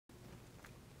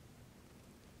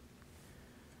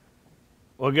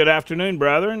Well, good afternoon,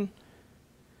 brethren.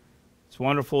 It's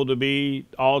wonderful to be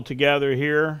all together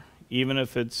here, even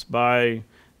if it's by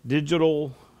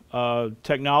digital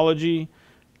technology,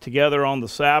 together on the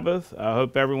Sabbath. I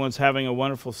hope everyone's having a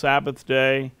wonderful Sabbath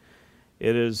day.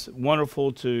 It is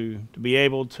wonderful to be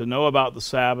able to know about the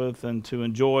Sabbath and to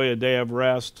enjoy a day of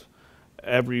rest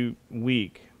every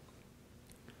week.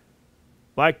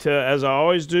 I'd like to, as I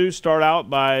always do, start out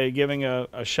by giving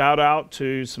a shout out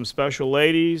to some special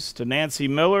ladies, to Nancy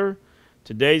Miller,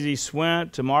 to Daisy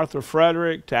Swint, to Martha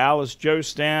Frederick, to Alice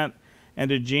Jostant, and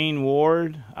to Jean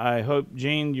Ward. I hope,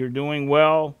 Jean, you're doing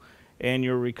well and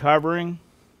you're recovering,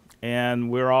 and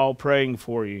we're all praying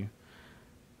for you.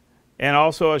 And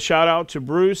also a shout out to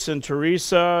Bruce and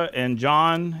Teresa and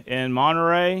John in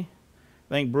Monterey. I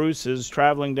think Bruce is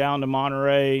traveling down to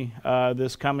Monterey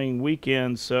this coming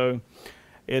weekend, so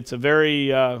it's a very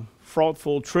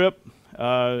frightful trip.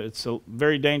 It's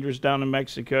very dangerous down in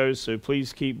Mexico, so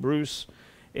please keep Bruce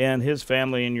and his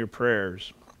family in your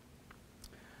prayers.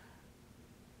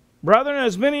 Brethren,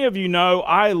 as many of you know,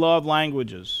 I love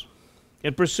languages.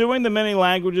 In pursuing the many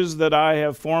languages that I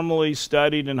have formally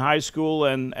studied in high school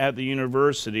and at the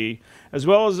university, as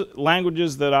well as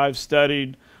languages that I've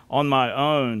studied on my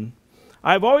own,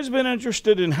 I've always been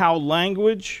interested in how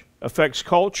language affects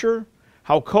culture,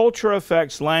 how culture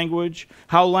affects language,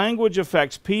 how language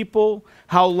affects people,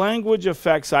 how language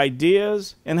affects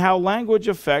ideas, and how language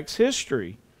affects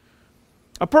history.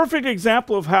 A perfect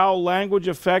example of how language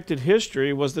affected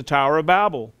history was the Tower of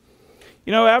Babel.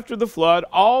 You know, after the flood,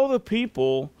 all the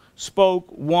people spoke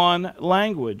one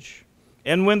language.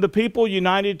 And when the people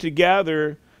united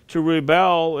together to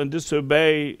rebel and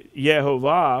disobey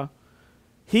Jehovah,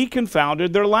 he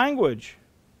confounded their language.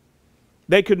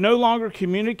 They could no longer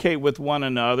communicate with one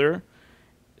another,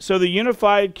 so the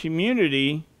unified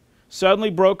community suddenly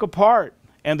broke apart,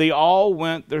 and they all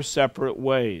went their separate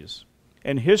ways.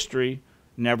 And history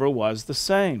never was the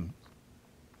same.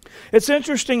 It's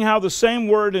interesting how the same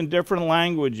word in different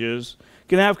languages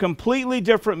can have completely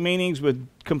different meanings with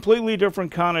completely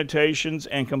different connotations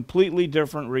and completely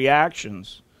different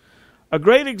reactions. A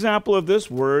great example of this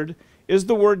word is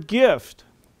the word gift,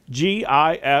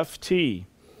 G-I-F-T.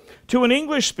 To an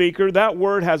English speaker, that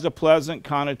word has a pleasant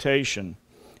connotation.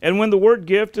 And when the word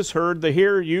gift is heard, the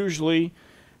hearer usually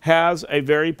has a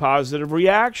very positive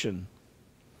reaction.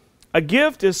 A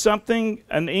gift is something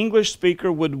an English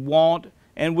speaker would want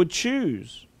and would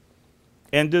choose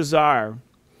and desire.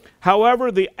 However,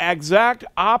 the exact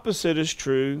opposite is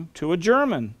true to a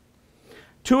German.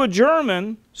 To a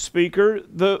German speaker,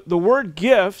 the word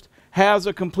gift has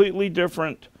a completely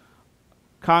different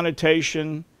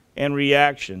connotation and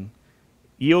reaction,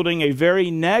 yielding a very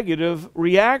negative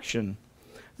reaction.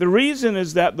 The reason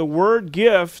is that the word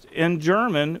gift in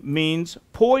German means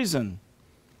poison.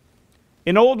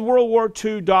 In old World War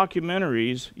II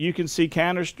documentaries, you can see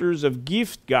canisters of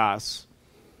Giftgas,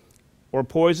 or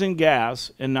poison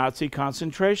gas, in Nazi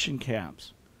concentration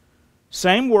camps.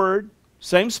 Same word,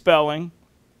 same spelling,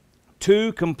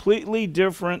 two completely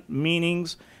different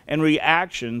meanings and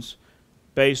reactions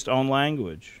based on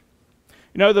language.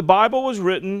 You know, the Bible was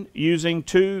written using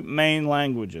two main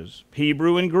languages,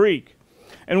 Hebrew and Greek.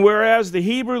 And whereas the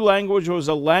Hebrew language was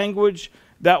a language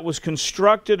that was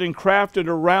constructed and crafted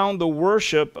around the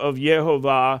worship of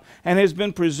Jehovah and has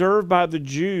been preserved by the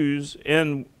Jews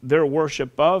in their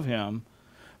worship of him,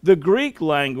 the Greek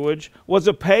language was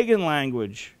a pagan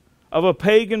language of a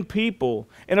pagan people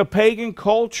in a pagan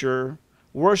culture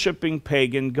worshiping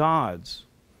pagan gods.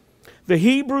 The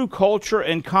Hebrew culture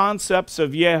and concepts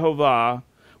of Jehovah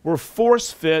were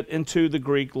force-fit into the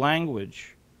Greek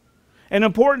language. An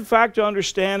important fact to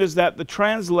understand is that the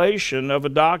translation of a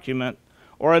document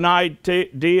or an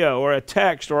idea or a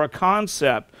text or a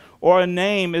concept or a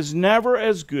name is never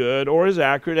as good or as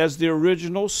accurate as the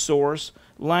original source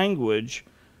language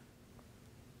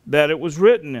that it was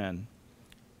written in.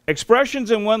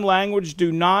 Expressions in one language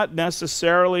do not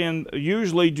necessarily and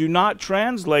usually do not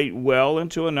translate well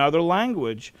into another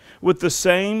language with the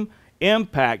same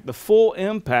impact, the full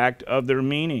impact of their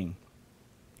meaning.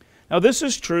 Now, this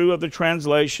is true of the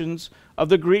translations of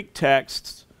the Greek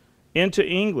texts into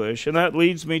English, and that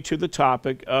leads me to the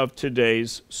topic of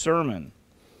today's sermon.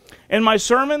 In my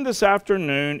sermon this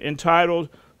afternoon entitled,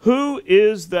 Who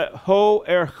is the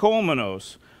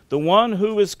Erkhomenos, the one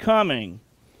who is coming?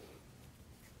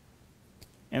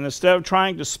 And instead of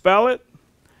trying to spell it,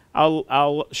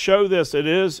 I'll show this. It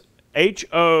is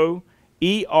H-O-E-R-K-H-O-M-E-N-O-S.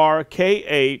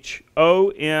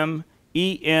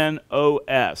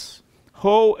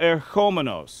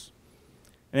 Erkhomenos.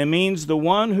 And it means the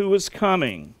one who is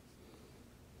coming.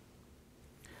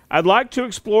 I'd like to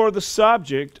explore the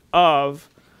subject of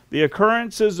the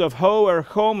occurrences of ho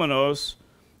Erkhomenos,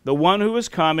 the one who is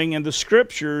coming, in the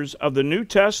scriptures of the New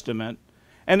Testament,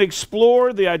 and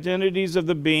explore the identities of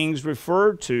the beings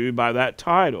referred to by that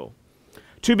title.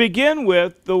 To begin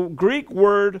with, the Greek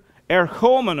word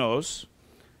Erkhomenos,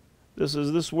 this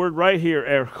is this word right here,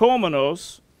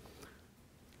 Erkhomenos,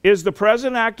 is the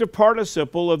present active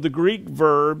participle of the Greek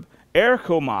verb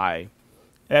erchomai.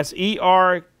 That's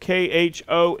E-R-K-H-O-M-A-I.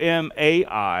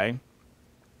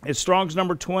 It's Strong's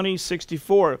number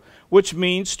 2064, which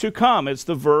means to come. It's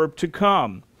the verb to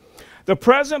come. The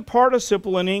present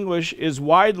participle in English is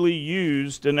widely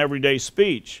used in everyday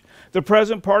speech. The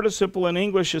present participle in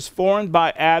English is formed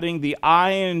by adding the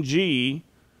ing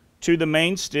to the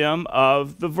main stem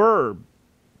of the verb,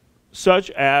 such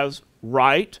as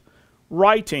write,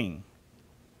 writing,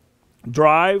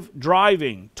 drive,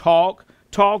 driving, talk,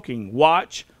 talking,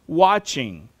 watch,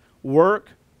 watching, work,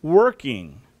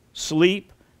 working,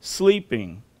 sleep,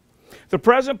 sleeping. The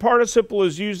present participle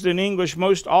is used in English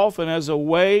most often as the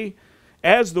way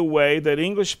that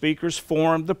English speakers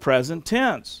form the present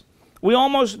tense. We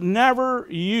almost never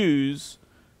use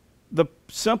the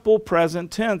simple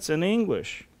present tense in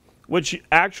English, which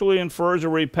actually infers a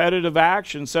repetitive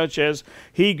action, such as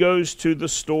he goes to the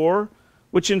store,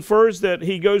 which infers that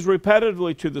he goes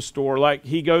repetitively to the store, like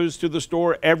he goes to the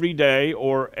store every day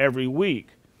or every week.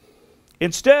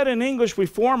 Instead, in English, we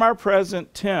form our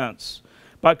present tense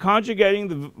by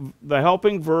conjugating the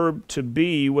helping verb to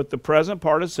be with the present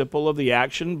participle of the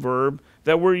action verb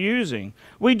that we're using.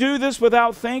 We do this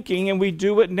without thinking, and we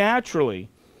do it naturally.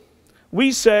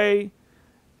 We say,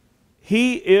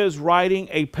 he is writing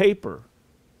a paper.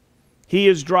 He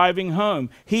is driving home.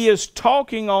 He is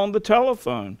talking on the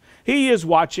telephone. He is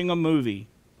watching a movie.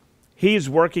 He is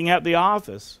working at the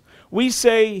office. We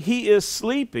say he is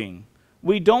sleeping.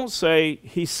 We don't say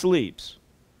he sleeps.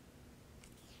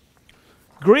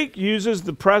 Greek uses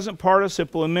the present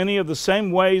participle in many of the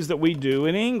same ways that we do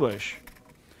in English.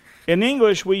 In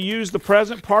English, we use the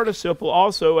present participle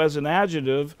also as an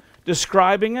adjective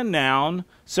describing a noun,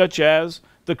 such as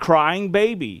the crying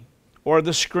baby, or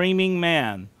the screaming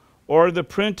man, or the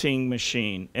printing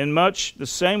machine, in much the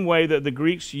same way that the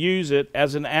Greeks use it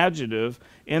as an adjective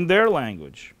in their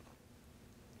language.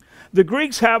 The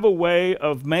Greeks have a way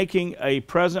of making a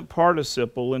present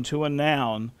participle into a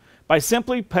noun by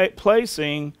simply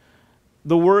placing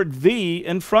the word the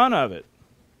in front of it.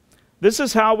 This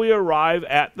is how we arrive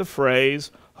at the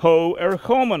phrase ho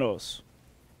Erkhomenos.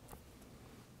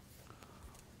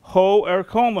 Ho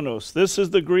Erkhomenos. This is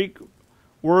the Greek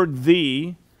word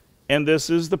the, and this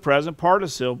is the present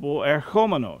participle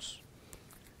Erkhomenos.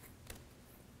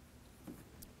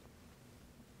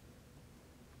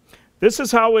 This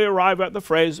is how we arrive at the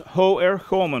phrase ho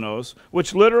Erkhomenos,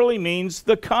 which literally means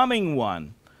the coming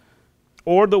one,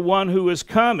 or the one who is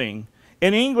coming.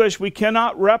 In English, we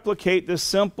cannot replicate this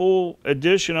simple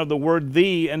addition of the word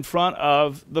the in front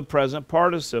of the present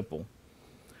participle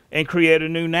and create a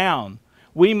new noun.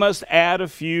 We must add a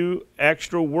few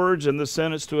extra words in the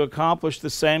sentence to accomplish the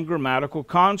same grammatical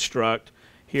construct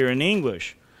here in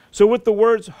English. So with the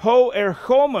words ho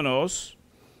Erkhomenos,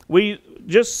 we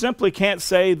just simply can't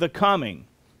say the coming,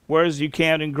 whereas you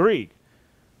can in Greek.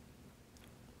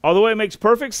 Although it makes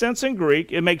perfect sense in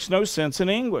Greek, it makes no sense in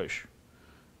English.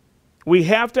 We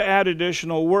have to add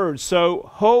additional words. So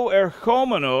ho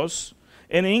Erkhomenos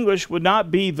in English would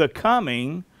not be the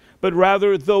coming, but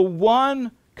rather the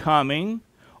one coming,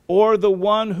 or the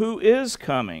one who is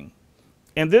coming.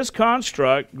 In this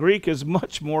construct, Greek is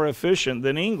much more efficient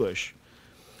than English.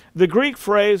 The Greek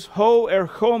phrase ho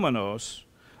Erkhomenos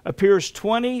appears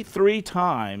 23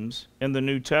 times in the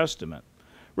New Testament,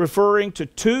 referring to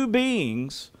two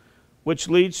beings, which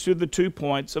leads to the 2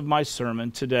 points of my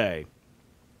sermon today.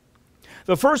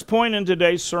 The first point in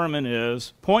today's sermon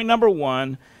is, point number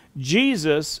 1,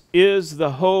 Jesus is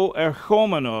the ho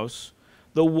Erkhomenos,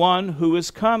 the one who is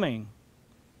coming.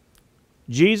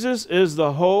 Jesus is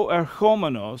the ho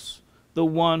Erkhomenos, the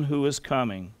one who is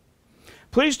coming.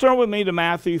 Please turn with me to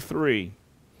Matthew 3.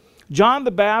 John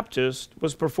the Baptist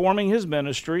was performing his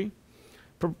ministry,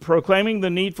 proclaiming the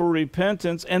need for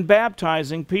repentance and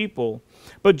baptizing people.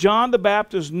 But John the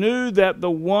Baptist knew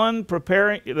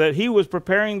that he was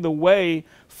preparing the way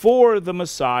for the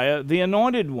Messiah, the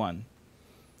Anointed One.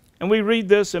 And we read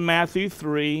this in Matthew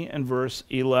 3 and verse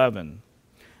 11.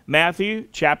 Matthew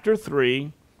chapter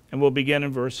 3, and we'll begin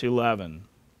in verse 11.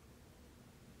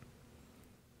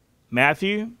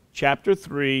 Matthew chapter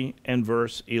 3 and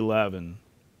verse 11.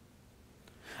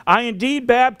 I indeed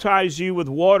baptize you with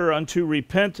water unto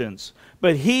repentance,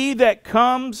 but he that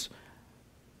comes,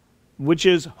 which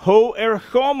is ho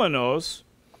Erkhomenos,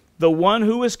 the one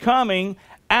who is coming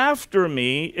after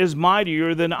me is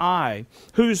mightier than I,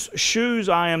 whose shoes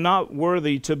I am not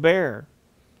worthy to bear.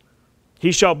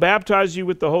 He shall baptize you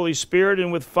with the Holy Spirit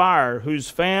and with fire, whose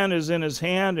fan is in his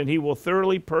hand, and he will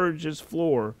thoroughly purge his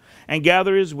floor and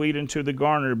gather his wheat into the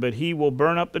garner, but he will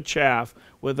burn up the chaff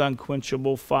with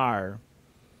unquenchable fire.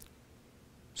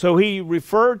 So he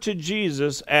referred to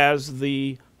Jesus as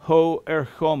the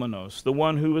Erkhomenos, the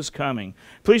one who is coming.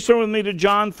 Please turn with me to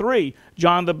John 3.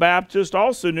 John the Baptist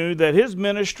also knew that his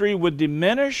ministry would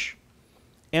diminish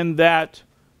and that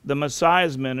the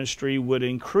Messiah's ministry would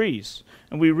increase.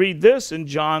 And we read this in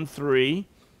John 3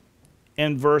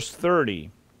 and verse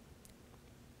 30.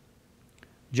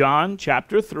 John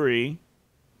chapter 3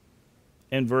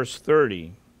 and verse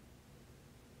 30.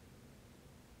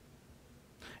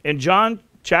 In John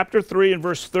chapter 3 and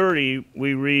verse 30,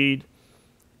 we read,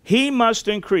 He must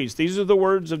increase. These are the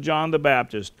words of John the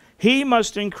Baptist. He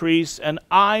must increase and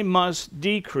I must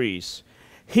decrease.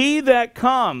 He that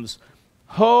comes,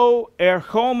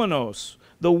 Erkhomenos,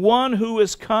 the one who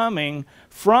is coming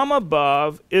from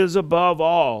above, is above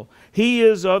all. He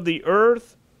is of the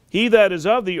earth. He that is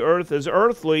of the earth is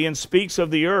earthly and speaks of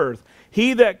the earth.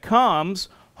 He that comes,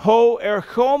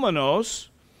 Erkhomenos,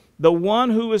 the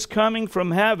one who is coming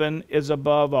from heaven, is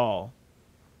above all.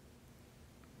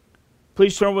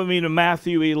 Please turn with me to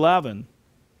Matthew 11.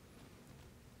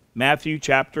 Matthew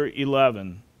chapter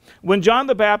 11. When John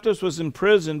the Baptist was in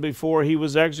prison before he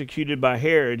was executed by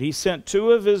Herod, he sent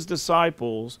 2 of his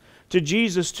disciples to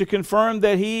Jesus to confirm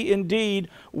that he indeed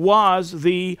was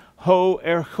the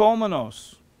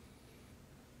Erkhomenos.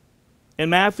 In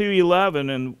Matthew 11,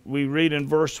 and we read in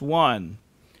verse 1,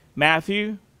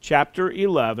 Matthew chapter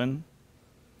 11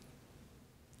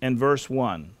 and verse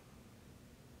 1.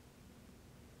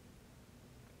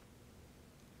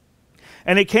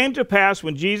 And it came to pass,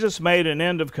 when Jesus made an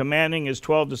end of commanding his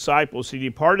 12 disciples, he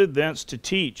departed thence to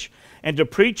teach and to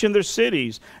preach in their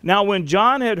cities. Now when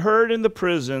John had heard in the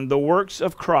prison the works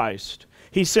of Christ,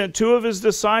 he sent 2 of his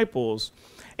disciples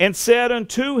and said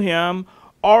unto him,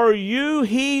 Are you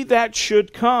he that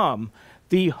should come,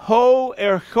 the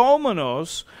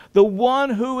Erkhomenos, the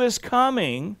one who is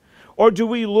coming, or do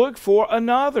we look for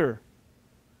another?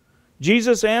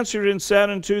 Jesus answered and said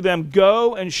unto them,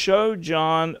 Go and show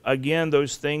John again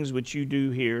those things which you do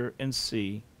hear and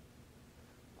see.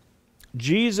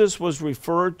 Jesus was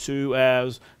referred to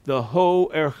as the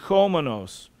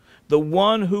Erkhomenos, the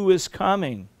one who is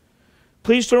coming.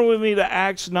 Please turn with me to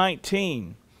Acts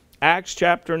 19. Acts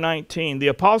chapter 19. The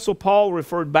Apostle Paul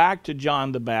referred back to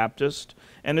John the Baptist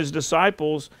and his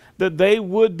disciples that they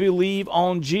would believe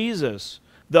on Jesus,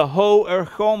 the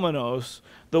Erkhomenos,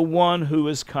 the one who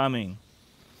is coming.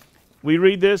 We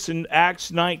read this in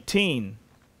Acts 19.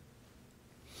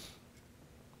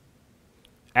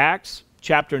 Acts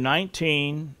chapter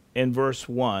 19 and verse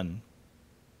 1.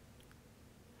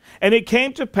 And it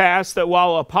came to pass that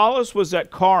while Apollos was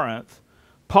at Corinth,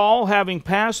 Paul, having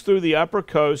passed through the upper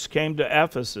coast, came to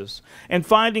Ephesus. And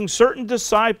finding certain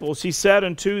disciples, he said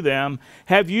unto them,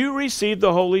 Have you received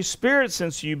the Holy Spirit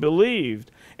since you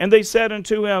believed? And they said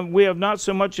unto him, We have not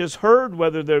so much as heard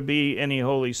whether there be any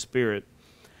Holy Spirit.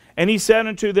 And he said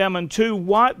unto them, Unto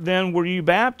what then were you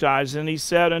baptized? And he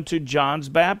said, Unto John's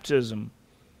baptism.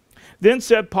 Then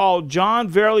said Paul, John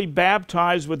verily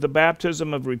baptized with the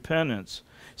baptism of repentance,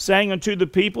 saying unto the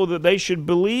people that they should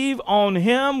believe on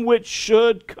him which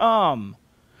should come,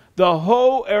 the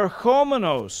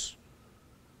Erkhomenos,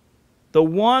 the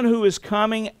one who is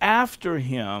coming after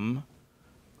him,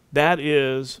 that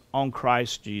is, on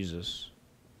Christ Jesus.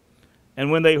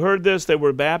 And when they heard this, they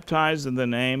were baptized in the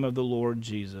name of the Lord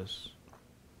Jesus.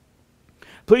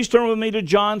 Please turn with me to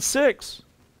John 6.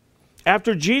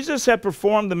 After Jesus had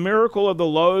performed the miracle of the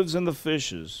loaves and the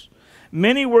fishes,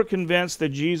 many were convinced that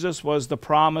Jesus was the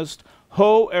promised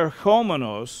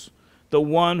Erkhomenos, the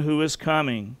one who is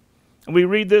coming. And we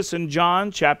read this in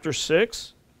John chapter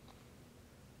 6.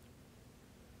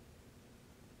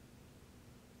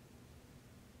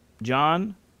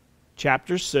 John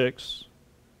chapter 6,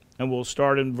 and we'll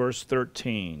start in verse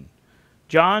 13.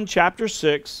 John chapter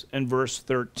 6 and verse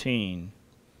 13.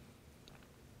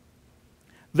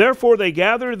 Therefore they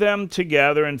gathered them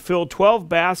together and filled 12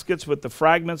 baskets with the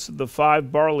fragments of the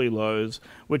 5 barley loaves,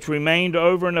 which remained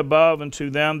over and above unto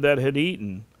them that had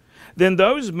eaten. Then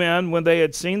those men, when they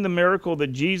had seen the miracle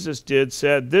that Jesus did,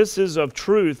 said, This is of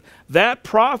truth that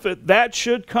prophet that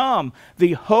should come,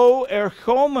 the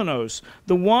Erkhomenos,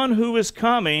 the one who is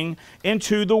coming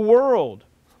into the world.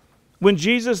 When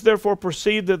Jesus therefore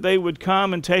perceived that they would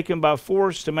come and take him by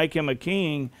force to make him a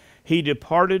king, he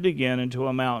departed again into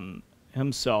a mountain,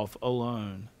 himself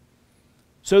alone.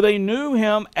 So they knew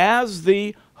him as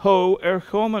the ho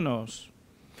Erkhomenos.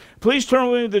 Please turn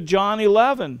with me to John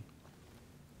 11.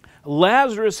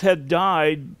 Lazarus had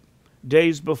died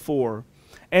days before,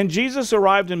 and Jesus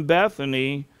arrived in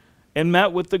Bethany and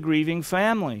met with the grieving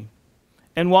family.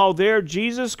 And while there,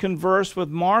 Jesus conversed with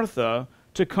Martha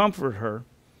to comfort her.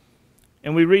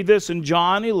 And we read this in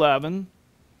John 11,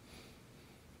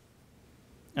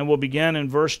 and we'll begin in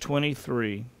verse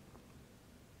 23.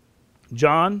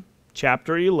 John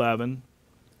chapter 11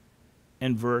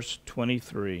 and verse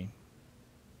 23.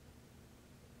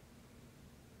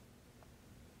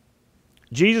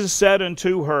 Jesus said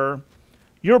unto her,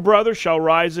 Your brother shall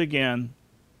rise again.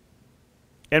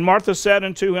 And Martha said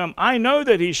unto him, I know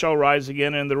that he shall rise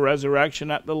again in the resurrection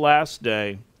at the last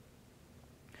day.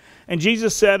 And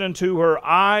Jesus said unto her,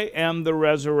 I am the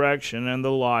resurrection and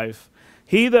the life.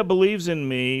 He that believes in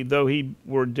me, though he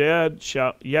were dead,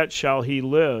 yet shall he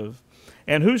live.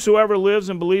 And whosoever lives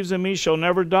and believes in me shall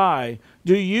never die.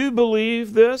 Do you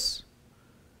believe this?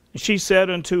 And she said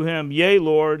unto him, Yea,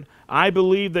 Lord, I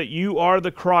believe that you are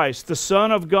the Christ, the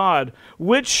Son of God,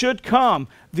 which should come,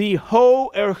 the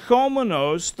ho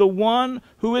Erkhomenos, the one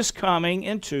who is coming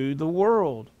into the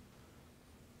world.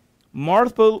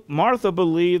 Martha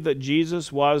believed that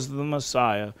Jesus was the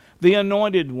Messiah, the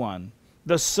Anointed One,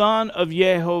 the Son of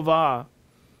Yehovah.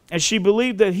 And she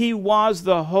believed that he was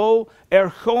the ho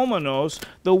Erkhomenos,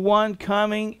 the one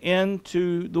coming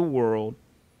into the world.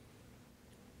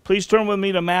 Please turn with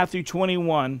me to Matthew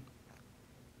 21.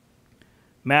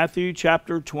 Matthew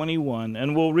chapter 21,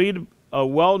 and we'll read a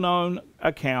well-known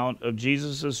account of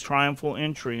Jesus' triumphal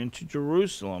entry into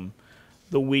Jerusalem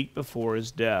the week before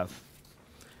his death.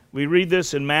 We read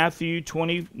this in Matthew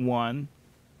 21,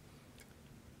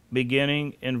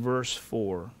 beginning in verse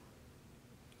 4.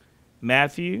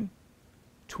 Matthew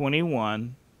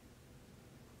 21,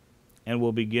 and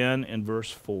we'll begin in verse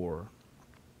 4.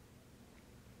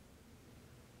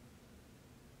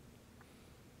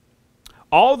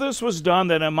 All this was done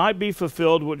that it might be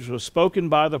fulfilled which was spoken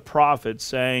by the prophet,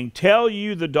 saying, Tell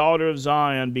you the daughter of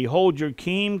Zion, behold, your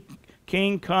king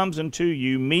comes unto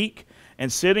you, meek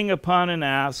and sitting upon an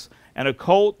ass, and a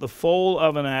colt the foal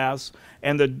of an ass.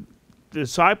 And the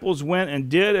disciples went and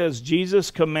did as Jesus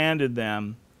commanded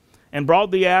them, and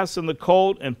brought the ass and the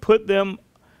colt, and put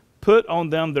on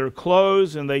them their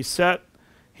clothes, and they set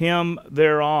him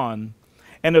thereon.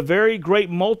 And a very great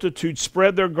multitude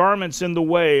spread their garments in the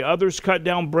way. Others cut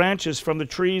down branches from the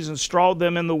trees and strawed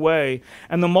them in the way.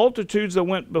 And the multitudes that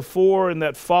went before and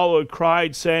that followed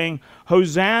cried, saying,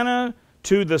 Hosanna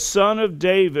to the Son of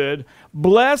David.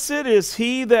 Blessed is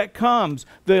he that comes,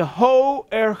 the ho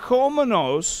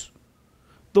Erkhomenos,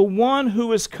 the one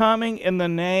who is coming in the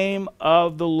name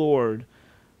of the Lord,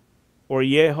 or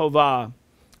Yehovah.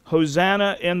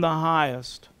 Hosanna in the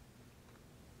highest.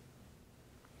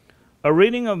 A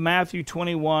reading of Matthew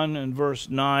 21 and verse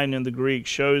 9 in the Greek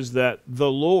shows that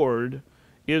the Lord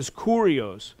is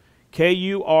Kurios,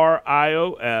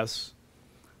 K-U-R-I-O-S,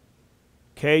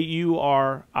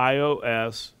 K-U-R-I-O-S,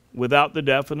 without the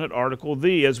definite article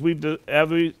the. As we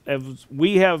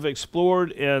have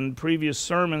explored in previous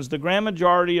sermons, the grand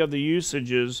majority of the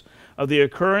usages of the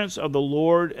occurrence of the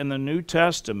Lord in the New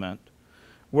Testament,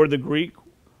 where the Greek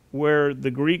word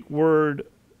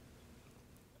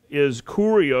is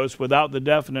kurios without the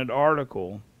definite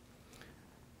article,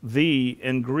 the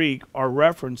in Greek, are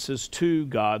references to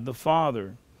God the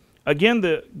Father. Again,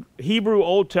 the Hebrew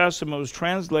Old Testament was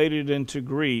translated into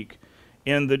Greek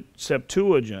in the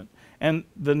Septuagint, and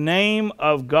the name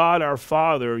of God our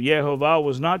Father, Yehovah,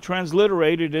 was not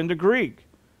transliterated into Greek.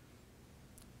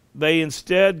 They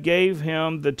instead gave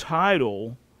him the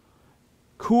title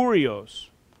Kurios.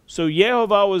 So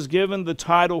Yehovah was given the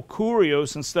title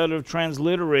Kurios instead of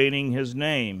transliterating his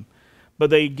name. But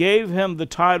they gave him the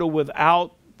title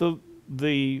without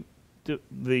the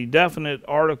definite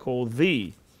article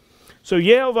the. So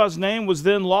Yehovah's name was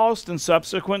then lost in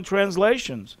subsequent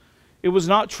translations. It was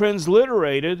not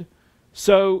transliterated,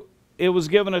 so it was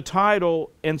given a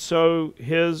title, and so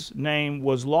his name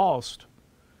was lost.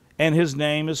 And his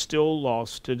name is still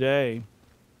lost today.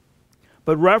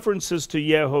 But references to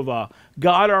Yehovah,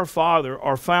 God our Father,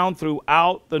 are found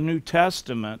throughout the New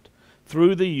Testament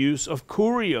through the use of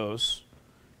kurios,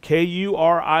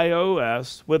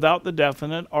 K-U-R-I-O-S, without the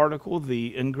definite article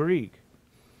the in Greek.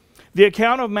 The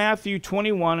account of Matthew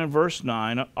 21 and verse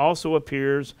 9 also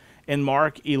appears in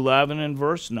Mark 11 and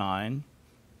verse 9.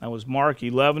 That was Mark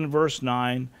 11 verse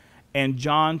 9, and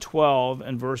John 12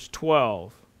 and verse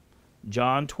 12.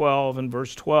 John 12 and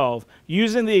verse 12,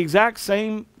 using the exact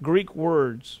same Greek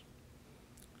words.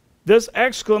 This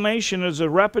exclamation is a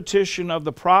repetition of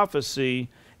the prophecy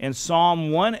in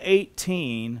Psalm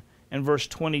 118 and verse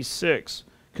 26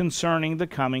 concerning the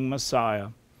coming Messiah.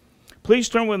 Please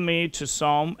turn with me to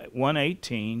Psalm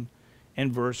 118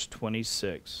 and verse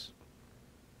 26.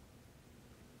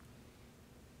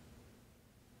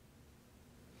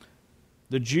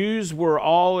 The Jews were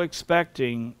all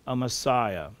expecting a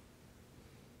Messiah.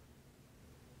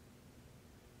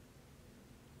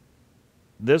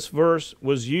 This verse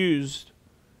was used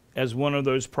as one of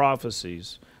those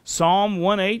prophecies. Psalm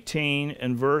 118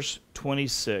 and verse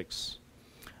 26.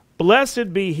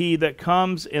 Blessed be he that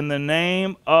comes in the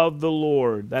name of the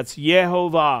Lord. That's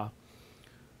Yehovah.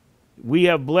 We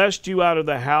have blessed you out of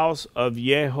the house of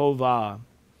Yehovah.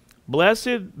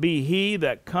 Blessed be he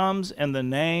that comes in the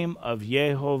name of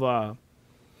Yehovah.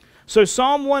 So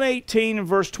Psalm 118 and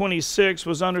verse 26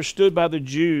 was understood by the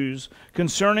Jews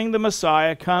concerning the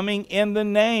Messiah coming in the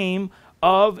name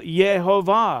of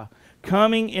Yehovah,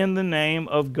 coming in the name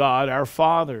of God our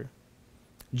Father.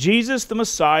 Jesus the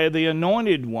Messiah, the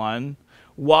Anointed One,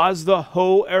 was the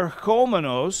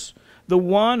Erkhomenos, the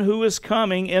one who is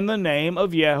coming in the name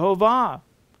of Yehovah.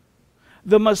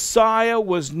 The Messiah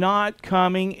was not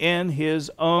coming in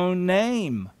his own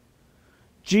name.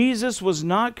 Jesus was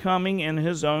not coming in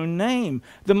his own name.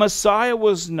 The Messiah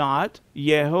was not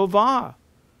Yehovah.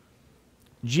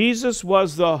 Jesus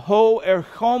was the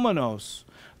Erkhomenos,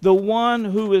 the one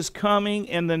who is coming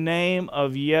in the name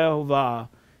of Yehovah,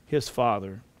 his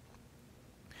Father.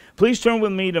 Please turn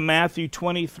with me to Matthew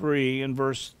 23 and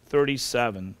verse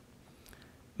 37.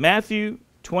 Matthew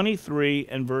 23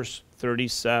 and verse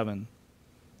 37.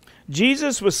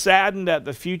 Jesus was saddened at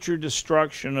the future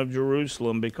destruction of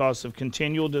Jerusalem because of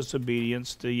continual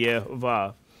disobedience to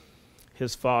Yehovah,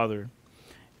 his Father.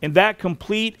 And that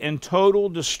complete and total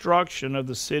destruction of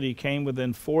the city came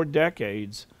within 4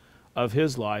 decades of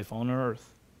his life on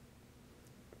earth.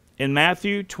 In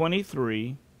Matthew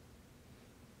 23,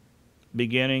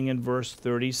 beginning in verse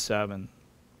 37,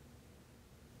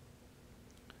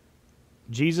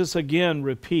 Jesus again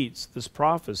repeats this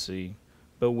prophecy,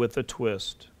 but with a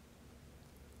twist.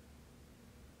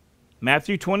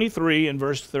 Matthew 23 and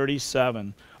verse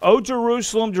 37. O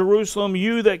Jerusalem, Jerusalem,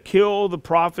 you that kill the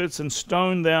prophets and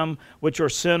stone them which are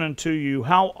sent unto you,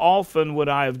 how often would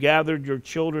I have gathered your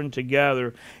children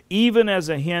together, even as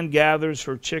a hen gathers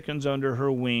her chickens under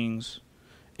her wings,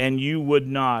 and you would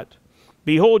not.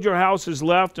 Behold, your house is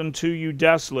left unto you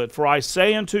desolate. For I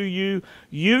say unto you,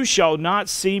 you shall not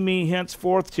see me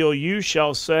henceforth till you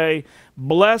shall say,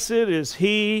 Blessed is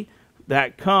he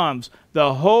that comes,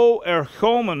 the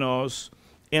Erkhomenos,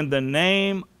 in the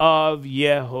name of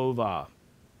Yehovah.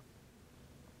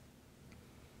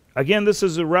 Again, this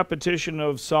is a repetition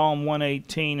of Psalm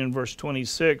 118 and verse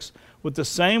 26 with the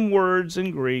same words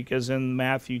in Greek as in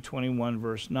Matthew 21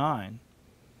 verse 9.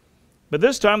 But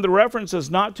this time the reference is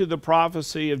not to the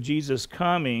prophecy of Jesus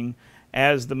coming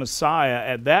as the Messiah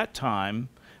at that time,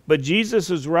 but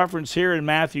Jesus' reference here in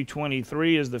Matthew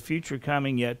 23 is the future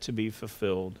coming yet to be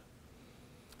fulfilled.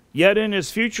 Yet in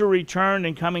his future return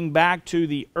and coming back to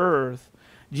the earth,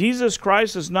 Jesus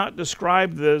Christ is not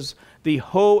described as the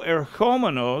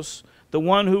Erkhomenos, the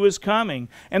one who is coming.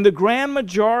 And the grand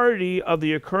majority of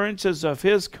the occurrences of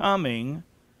his coming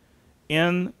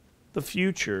in the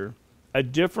future, a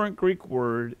different Greek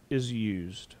word is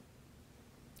used.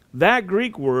 That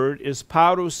Greek word is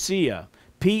parousia,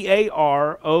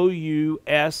 P-A-R-O-U-S-I-A,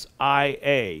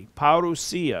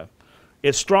 parousia.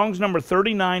 It's Strong's number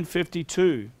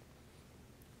 3952.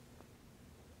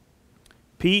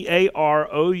 P-A-R-O-U-S-I-A.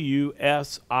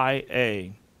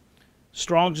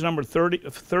 Strong's number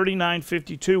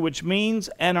 3952, which means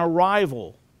an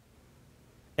arrival,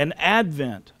 an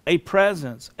advent, a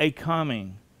presence, a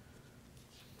coming.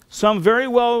 Some very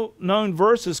well-known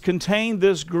verses contain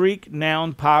this Greek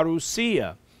noun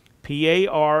parousia,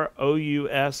 P-A-R-O-U-S-I-A.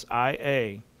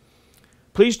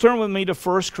 Please turn with me to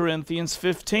 1 Corinthians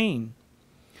 15.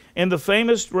 In the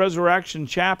famous resurrection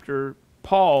chapter,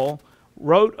 Paul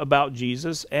wrote about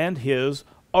Jesus and his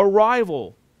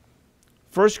arrival.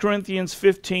 1 Corinthians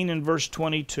 15 and verse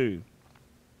 22.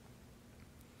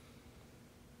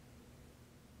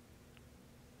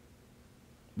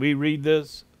 We read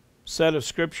this set of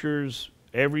scriptures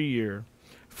every year.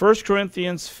 1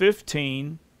 Corinthians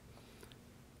 15,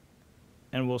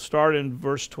 and we'll start in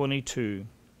verse 22.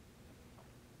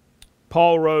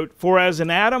 Paul wrote, For as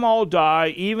in Adam all die,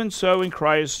 even so in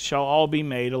Christ shall all be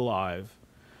made alive.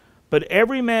 But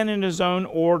every man in his own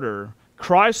order,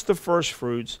 Christ the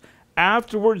firstfruits,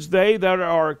 afterwards they that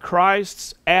are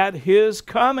Christ's at his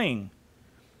coming.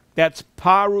 That's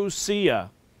parousia.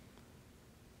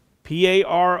 P-A-R-O-U-S-I-A.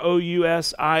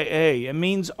 It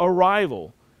means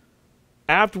arrival.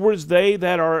 Afterwards, they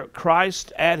that are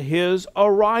Christ at his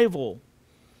arrival.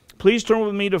 Please turn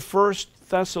with me to 1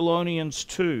 Thessalonians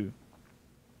 2.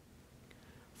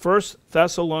 1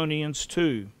 Thessalonians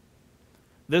 2.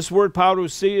 This word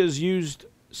parousia is used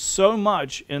so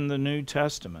much in the New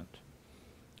Testament,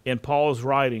 in Paul's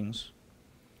writings.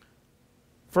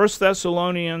 1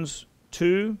 Thessalonians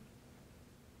 2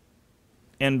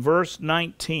 and verse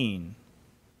 19.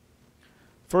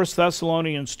 1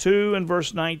 Thessalonians 2 and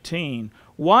verse 19.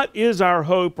 What is our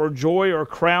hope or joy or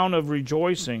crown of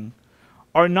rejoicing?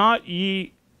 Are not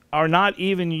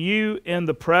even you in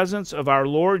the presence of our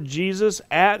Lord Jesus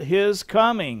at his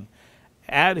coming,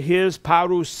 at his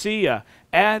parousia,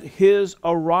 at his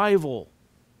arrival?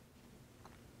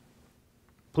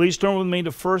 Please turn with me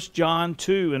to 1 John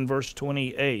 2 and verse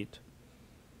 28.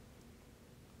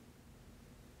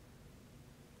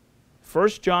 1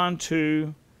 John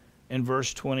 2 and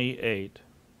verse 28.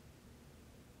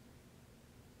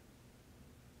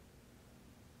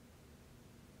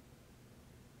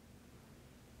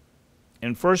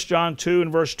 In 1 John 2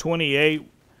 and verse 28,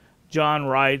 John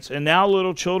writes, And now,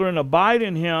 little children, abide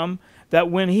in him, that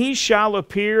when he shall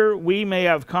appear, we may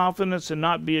have confidence and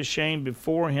not be ashamed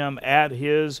before him at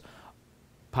his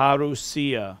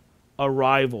parousia,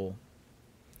 arrival.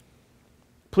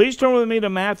 Please turn with me to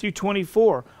Matthew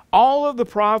 24. All of the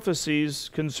prophecies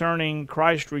concerning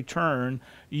Christ's return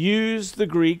use the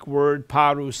Greek word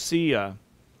parousia.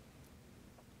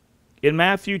 In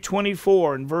Matthew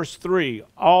 24 and verse 3,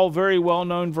 all very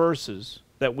well-known verses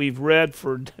that we've read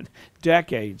for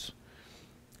decades.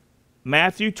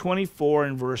 Matthew 24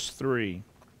 and verse 3.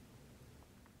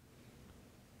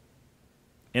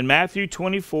 In Matthew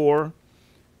 24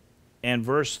 and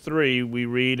verse 3 we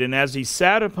read, And as he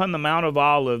sat upon the Mount of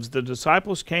Olives, the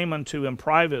disciples came unto him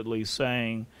privately,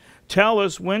 saying, Tell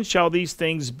us, when shall these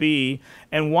things be,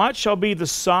 and what shall be the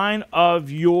sign of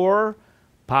your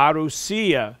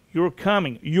parousia, your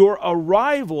coming, your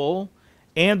arrival,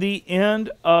 and the end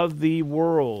of the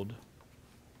world?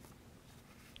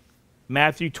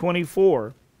 Matthew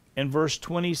 24 and verse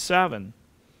 27.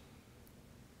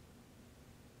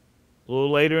 A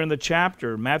little later in the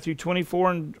chapter, Matthew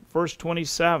 24 and verse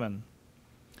 27.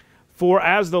 For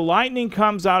as the lightning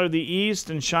comes out of the east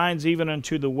and shines even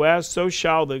unto the west, so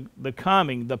shall the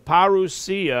coming, the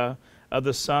parousia of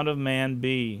the Son of Man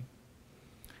be.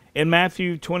 In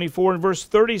Matthew 24 and verse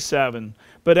 37,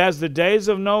 But as the days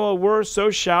of Noah were,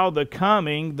 so shall the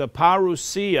coming, the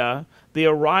parousia, the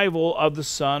arrival of the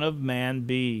Son of Man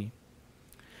be.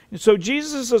 And so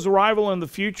Jesus' arrival in the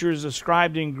future is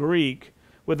described in Greek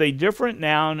with a different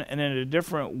noun and in a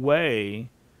different way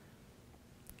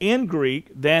in Greek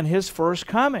than his first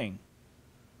coming.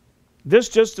 This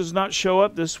just does not show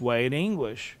up this way in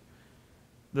English.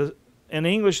 In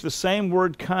English, the same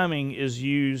word coming is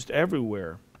used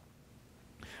everywhere.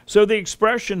 So the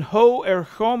expression ho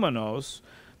erkhomenos,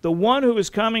 the one who is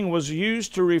coming, was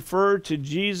used to refer to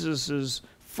Jesus'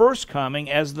 first coming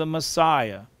as the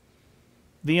Messiah,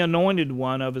 the anointed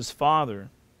one of his Father.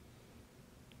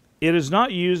 It is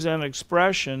not used as an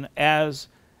expression as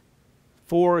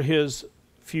for his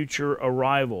future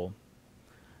arrival.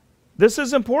 This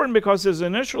is important because his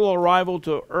initial arrival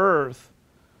to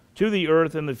the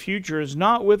earth in the future is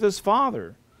not with his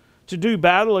Father to do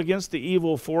battle against the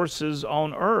evil forces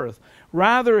on earth.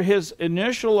 Rather, his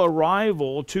initial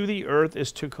arrival to the earth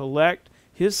is to collect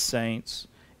his saints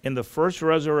in the first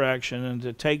resurrection and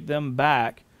to take them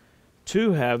back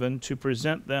to heaven to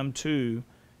present them to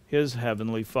his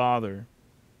heavenly Father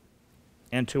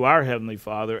and to our heavenly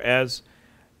Father, as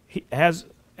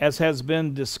has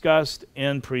been discussed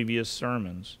in previous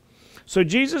sermons. So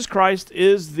Jesus Christ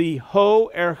is the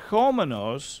ho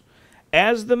erkhomenos,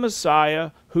 as the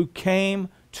Messiah who came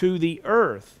to the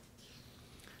earth.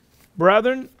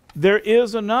 Brethren, there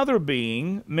is another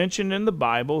being mentioned in the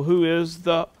Bible who is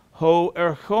the ho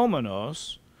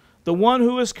erkhomenos, the one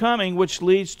who is coming, which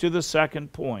leads to the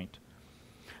second point.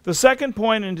 The second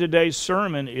point in today's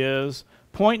sermon is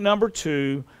point number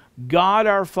 2, God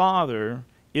our Father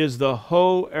is the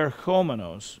ho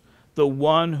erkhomenos, the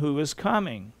one who is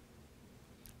coming.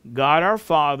 God our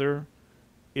Father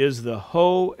is the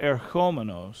ho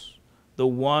erkhomenos, the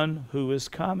one who is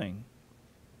coming.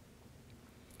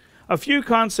 A few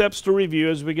concepts to review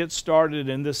as we get started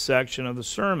in this section of the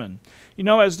sermon. You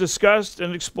know, as discussed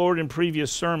and explored in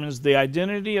previous sermons, the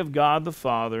identity of God the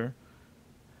Father,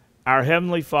 our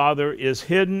Heavenly Father, is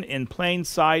hidden in plain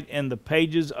sight in the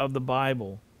pages of the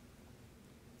Bible.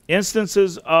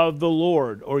 Instances of the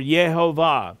Lord, or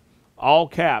Yehovah, all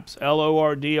caps,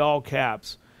 L-O-R-D, all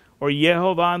caps, or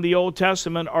Yehovah in the Old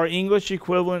Testament are English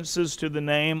equivalences to the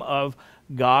name of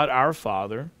God our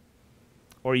Father.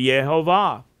 or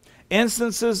Yehovah.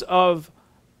 Instances of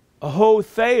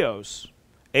Hotheos,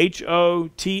 Hotheos,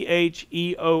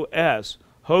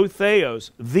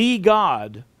 Hotheos, the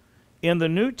God, in the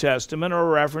New Testament are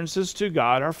references to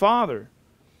God our Father.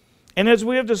 And as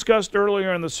we have discussed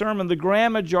earlier in the sermon, the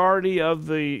grand majority of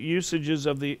the usages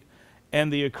of the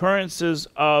occurrences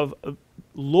of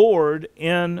Lord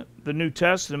in the New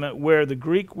Testament, where the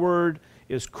Greek word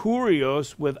is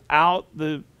kurios without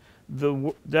the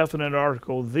definite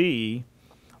article the,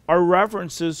 are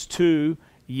references to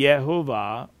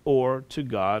Yehovah or to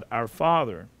God our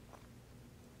Father.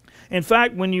 In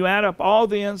fact, when you add up all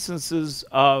the instances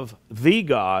of the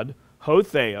God,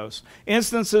 Hotheos,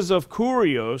 instances of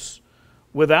kurios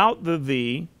without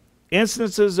the,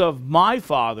 instances of my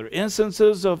Father,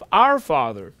 instances of our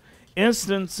Father,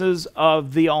 instances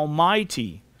of the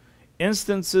Almighty,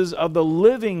 instances of the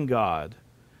living God,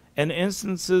 and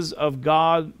instances of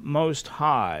God Most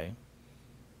High,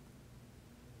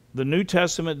 the New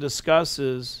Testament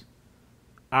discusses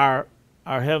our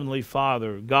Heavenly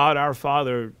Father, God our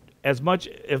Father, as much,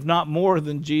 if not more,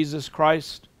 than Jesus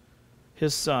Christ,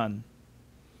 His Son.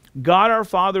 God our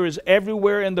Father is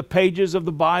everywhere in the pages of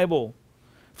the Bible,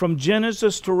 from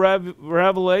Genesis to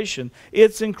Revelation.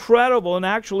 It's incredible and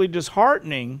actually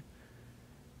disheartening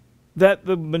that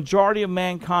the majority of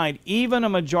mankind, even a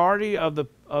majority of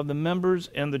the members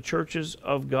in the churches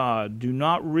of God, do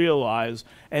not realize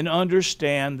and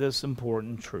understand this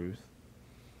important truth.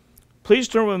 Please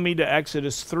turn with me to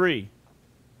Exodus 3.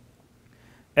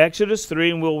 Exodus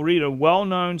 3, and we'll read a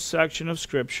well-known section of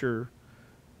Scripture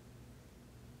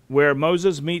where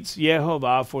Moses meets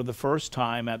Yehovah for the first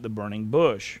time at the burning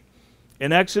bush.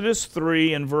 In Exodus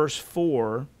 3 and verse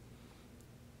 4,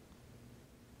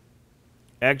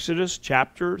 Exodus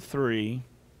chapter 3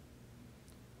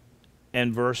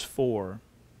 and verse 4,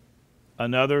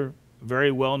 another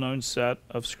very well-known set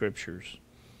of Scriptures.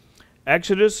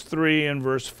 Exodus 3 and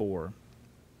verse 4.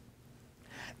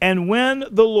 And when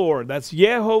the Lord, that's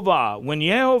Yehovah, when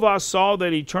Yehovah saw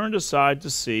that he turned aside to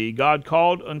see, God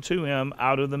called unto him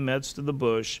out of the midst of the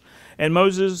bush, and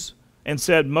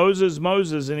said, Moses,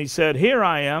 Moses, and he said, Here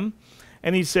I am.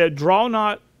 And he said, Draw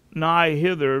not nigh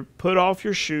hither, put off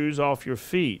your shoes off your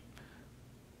feet,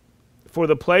 for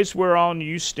the place whereon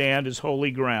you stand is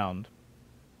holy ground.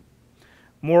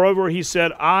 Moreover, he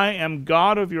said, I am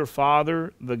God of your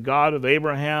father, the God of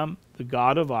Abraham, the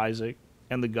God of Isaac,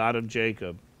 and the God of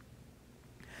Jacob.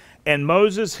 And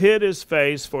Moses hid his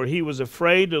face, for he was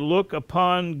afraid to look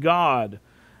upon God.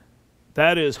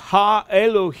 That is Ha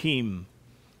Elohim.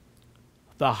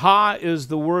 The Ha is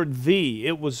the word the.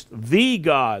 It was the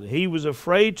God. He was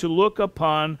afraid to look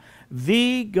upon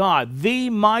the God,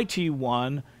 the mighty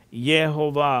one,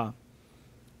 Yehovah.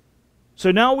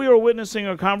 So now we are witnessing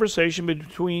a conversation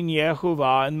between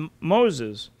Yehovah and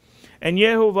Moses. And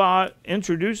Yehovah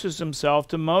introduces himself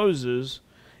to Moses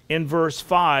in verse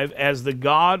 5 as the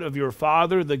God of your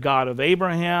father, the God of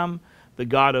Abraham, the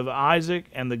God of Isaac,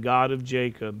 and the God of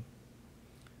Jacob.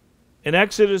 In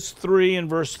Exodus 3 and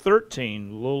verse 13,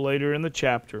 a little later in the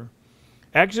chapter,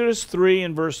 Exodus 3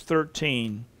 and verse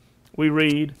 13, we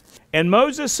read, And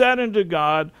Moses said unto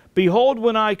God, Behold,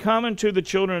 when I come unto the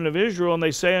children of Israel, and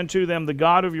they say unto them, The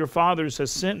God of your fathers has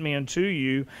sent me unto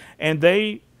you, and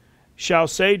they shall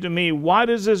say to me, What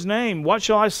is his name? What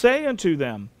shall I say unto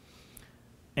them?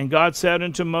 And God said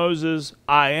unto Moses,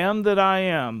 I am that I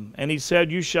am. And he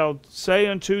said, You shall say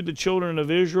unto the children of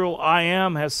Israel, I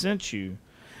am has sent you.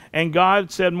 And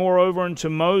God said moreover unto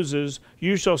Moses,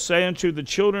 You shall say unto the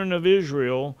children of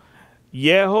Israel,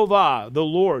 Yehovah, the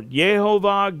Lord,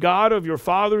 Yehovah, God of your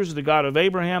fathers, the God of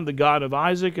Abraham, the God of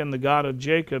Isaac, and the God of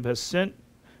Jacob, has sent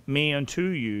me unto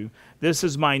you. This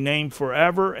is my name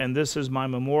forever, and this is my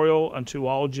memorial unto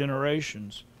all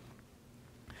generations.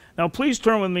 Now please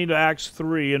turn with me to Acts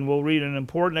 3, and we'll read an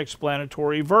important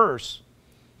explanatory verse.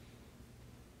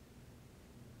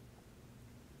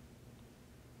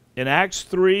 In Acts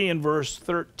 3 and verse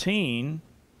 13,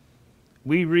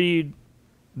 we read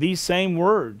these same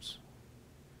words,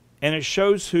 and it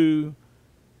shows who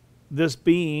this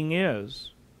being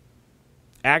is.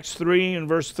 Acts 3 and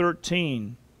verse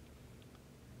 13.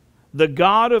 The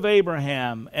God of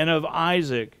Abraham and of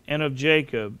Isaac and of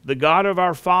Jacob, the God of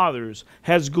our fathers,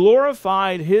 has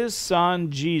glorified his Son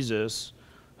Jesus,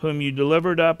 whom you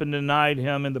delivered up and denied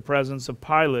him in the presence of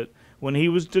Pilate, when he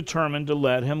was determined to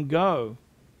let him go.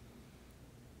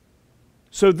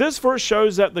 So this verse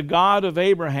shows that the God of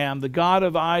Abraham, the God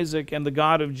of Isaac, and the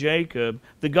God of Jacob,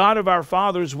 the God of our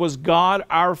fathers, was God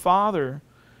our Father,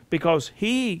 because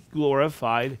he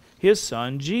glorified his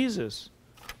Son Jesus.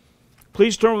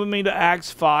 Please turn with me to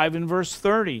Acts 5 and verse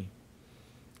 30.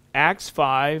 Acts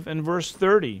 5 and verse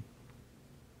 30.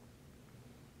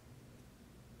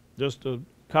 Just a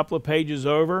couple of pages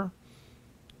over.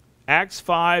 Acts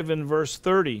 5 and verse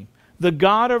 30. The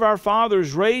God of our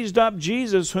fathers raised up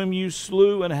Jesus, whom you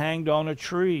slew and hanged on a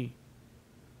tree.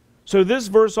 So this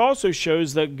verse also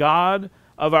shows that God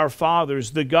of our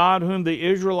fathers, the God whom the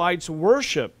Israelites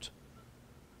worshipped,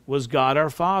 was God our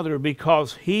Father,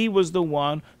 because He was the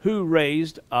one who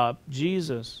raised up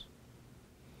Jesus.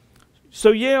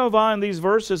 So Yehovah in these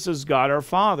verses is God our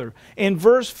Father. In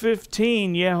verse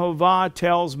 15, Yehovah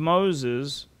tells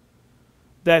Moses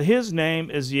that His name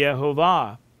is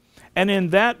Yehovah. And in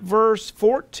verse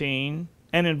 14,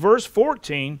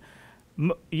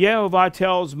 Yehovah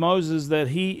tells Moses that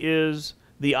He is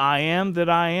the I am that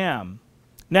I am.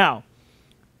 Now,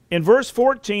 in verse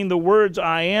 14, the words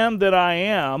I am that I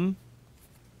am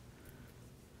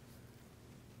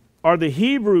are the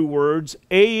Hebrew words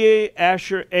Eye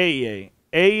Asher Eye.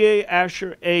 Eye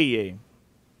Asher Eye.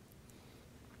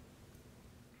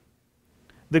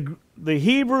 The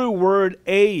Hebrew word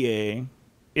Eye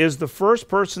is the first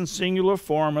person singular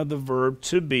form of the verb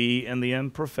to be in the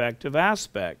imperfective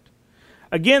aspect.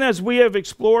 Again, as we have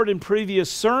explored in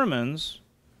previous sermons,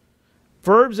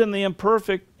 verbs in the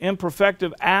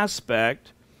imperfective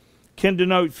aspect can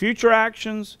denote future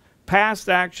actions, past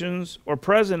actions, or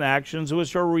present actions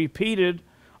which are repeated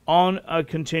on a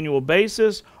continual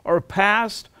basis, or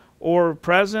past or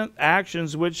present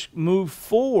actions which move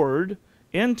forward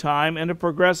in time in a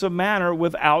progressive manner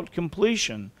without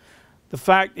completion. The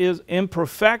fact is,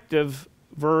 imperfective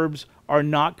verbs are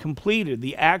not completed.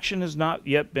 The action has not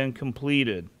yet been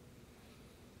completed.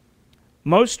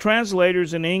 Most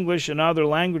translators in English and other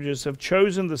languages have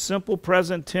chosen the simple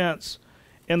present tense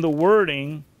in the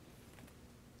wording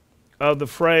of the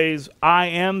phrase, I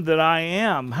am that I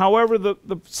am. However, the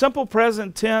simple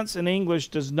present tense in English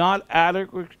does not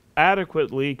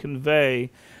adequately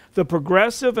convey the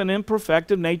progressive and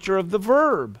imperfective nature of the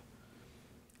verb.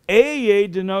 Eye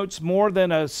denotes more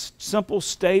than a simple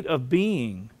state of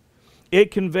being. It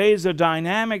conveys a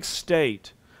dynamic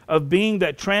state of being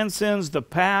that transcends the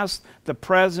past, the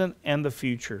present, and the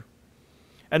future.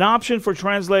 An option for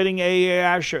translating Eye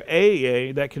Asher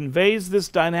Eye that conveys this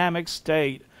dynamic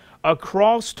state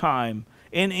across time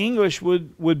in English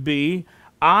would be,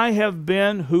 I have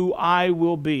been who I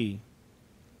will be,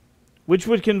 which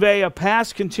would convey a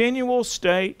past continual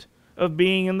state of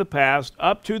being in the past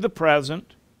up to the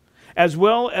present, as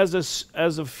well as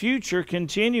a future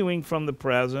continuing from the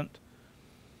present.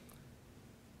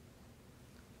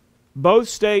 Both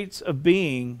states of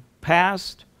being,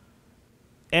 past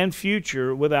and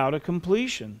future, without a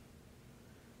completion.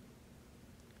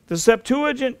 The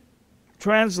Septuagint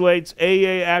translates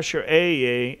Eye Asher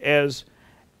Eye as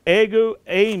Ego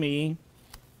Eimi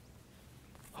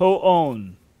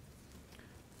Hoon.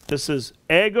 This is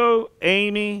Ego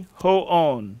Eimi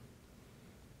Hoon.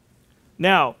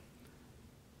 Now,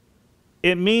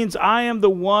 it means I am the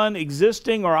one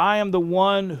existing, or I am the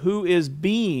one who is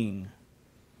being.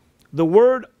 The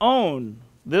word own,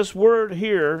 this word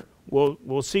here,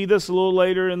 we'll see this a little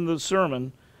later in the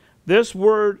sermon. This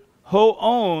word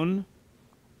hoon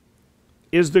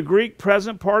is the Greek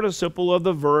present participle of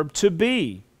the verb to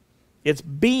be. It's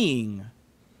being.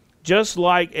 Just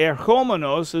like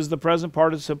Erkhomenos is the present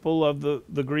participle of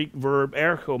the Greek verb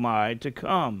erchomai, to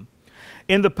come.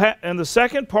 In the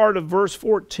second part of verse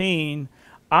 14,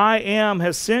 I am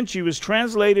has sent you is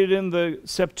translated in the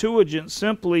Septuagint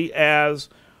simply as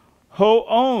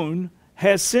Hoon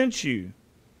has sent you,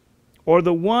 or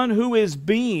the one who is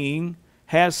being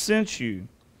has sent you.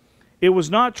 It was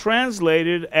not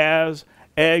translated as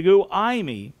Ego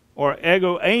Eimi or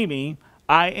Ego Eimi,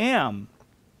 I am.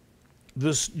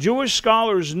 The Jewish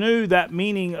scholars knew that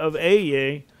meaning of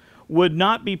Eye would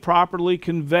not be properly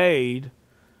conveyed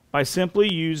by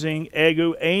simply using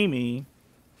Ego Eimi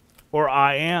or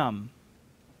I am.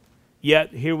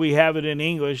 Yet here we have it in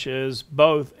English as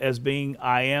both as being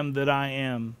I am that I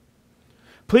am.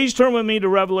 Please turn with me to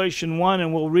Revelation 1,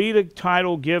 and we'll read a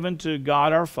title given to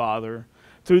God our Father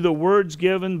through the words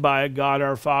given by God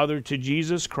our Father to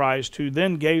Jesus Christ, who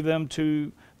then gave them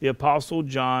to the Apostle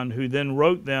John, who then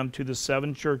wrote them to the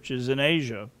 7 churches in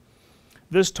Asia.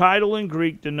 This title in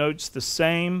Greek denotes the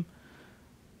same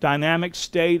dynamic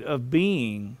state of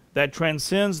being that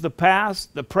transcends the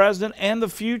past, the present, and the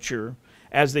future,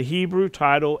 as the Hebrew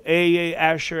title Eye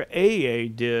Asher Eye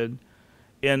did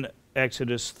in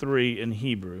Exodus 3 in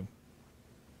Hebrew.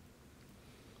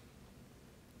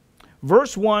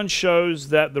 Verse 1 shows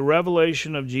that the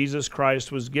revelation of Jesus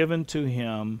Christ was given to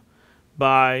him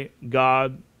by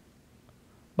God,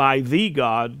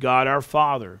 God our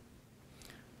Father.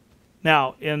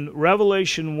 Now, in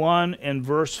Revelation 1 and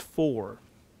verse 4,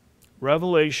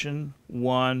 Revelation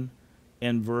 1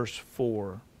 and verse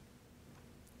 4,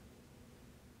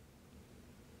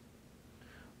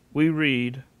 we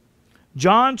read,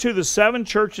 John to the 7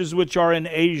 churches which are in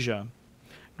Asia,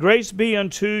 grace be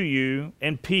unto you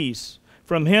and peace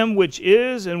from him which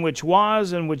is and which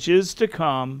was and which is to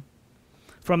come,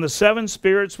 from the 7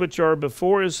 spirits which are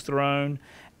before his throne,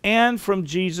 and from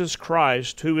Jesus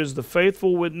Christ, who is the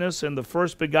faithful witness and the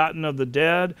first begotten of the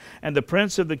dead, and the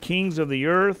prince of the kings of the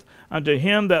earth, unto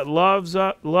him that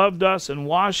loved us and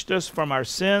washed us from our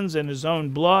sins in his own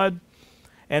blood,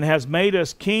 and has made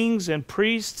us kings and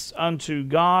priests unto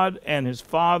God and his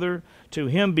Father. To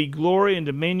him be glory and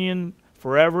dominion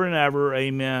forever and ever.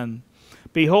 Amen.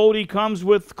 Behold, he comes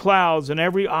with clouds, and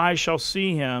every eye shall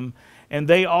see him, and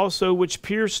they also which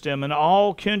pierced him, and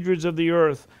all kindreds of the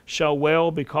earth shall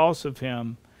wail because of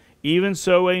him. Even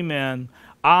so, amen.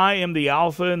 I am the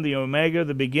Alpha and the Omega,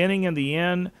 the beginning and the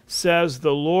end, says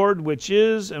the Lord, which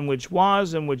is and which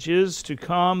was and which is to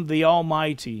come, the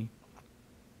Almighty.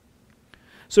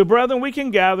 So, brethren, we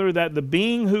can gather that the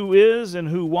being who is and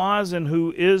who was and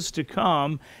who is to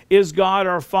come is God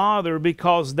our Father,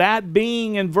 because that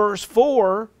being in verse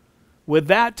 4, with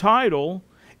that title,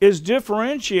 is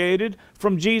differentiated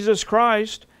from Jesus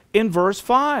Christ in verse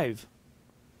 5.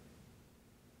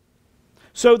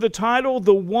 So the title,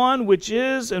 the one which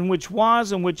is and which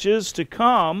was and which is to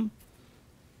come,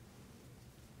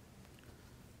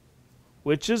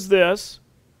 which is this,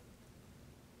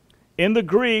 in the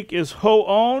Greek is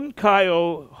hoon kai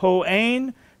o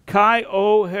hoen kai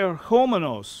o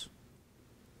Erkhomenos.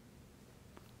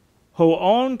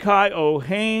 Hoon kai o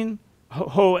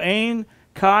hoen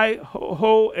kai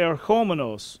ho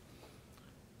Erkhomenos.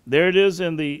 There it is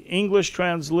in the English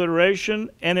transliteration,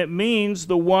 and it means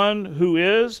the one who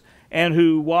is and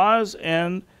who was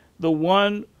and the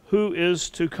one who is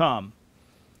to come.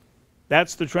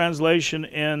 That's the translation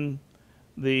in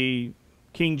the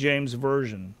King James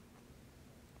Version.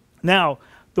 Now,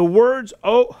 the words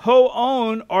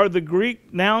hoon are the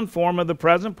Greek noun form of the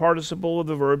present participle of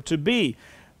the verb to be.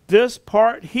 This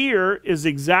part here is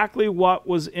exactly what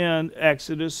was in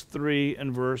Exodus 3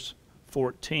 and verse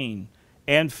 14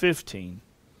 and 15.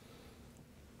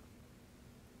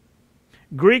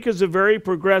 Greek is a very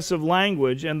progressive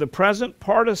language, and the present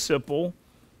participle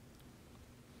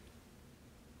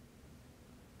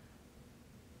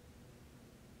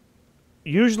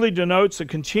usually denotes a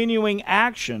continuing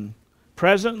action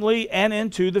presently and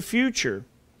into the future.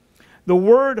 The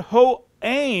word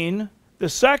hoen, the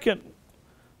second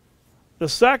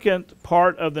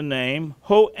part of the name,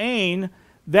 hoen,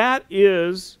 that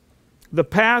is the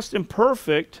past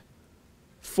imperfect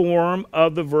form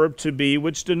of the verb to be,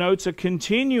 which denotes a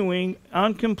continuing,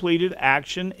 uncompleted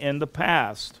action in the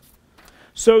past.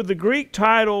 So the Greek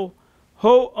title,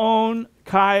 hoon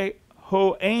kai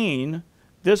hoen,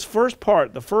 this first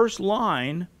part, the first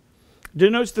line,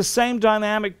 denotes the same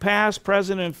dynamic past,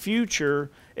 present, and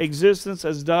future existence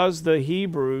as does the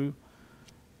Hebrew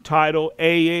title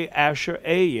Eye Asher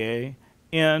Eye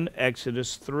in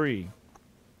Exodus 3.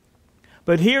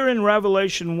 But here in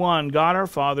Revelation 1, God our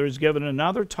Father is given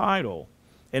another title.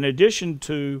 In addition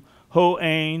to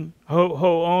hoon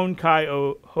kai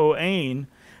hoen,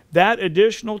 that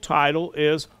additional title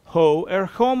is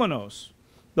Erkhomenos,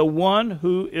 the one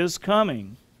who is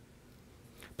coming.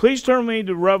 Please turn me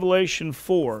to Revelation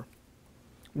 4,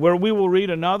 where we will read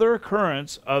another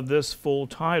occurrence of this full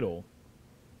title.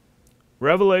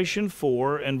 Revelation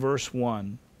 4 and verse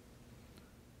 1.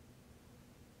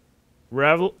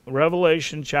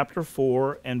 Revelation chapter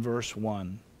 4 and verse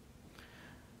 1.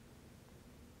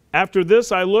 After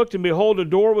this I looked, and behold, a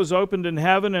door was opened in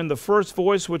heaven, and the first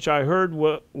voice which I heard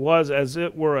was as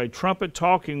it were a trumpet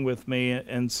talking with me,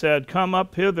 and said, Come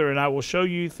up hither, and I will show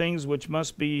you things which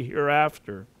must be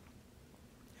hereafter.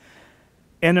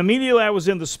 And immediately I was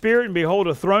in the Spirit, and behold,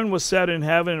 a throne was set in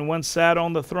heaven, and one sat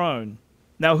on the throne.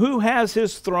 Now who has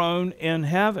his throne in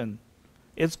heaven?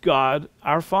 It's God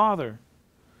our Father.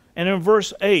 And in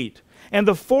verse 8, and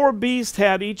the 4 beasts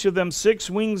had each of them 6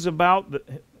 wings about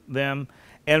them,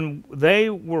 and they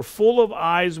were full of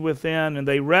eyes within, and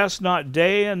they rest not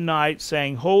day and night,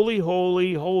 saying, Holy,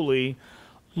 holy, holy,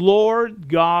 Lord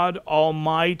God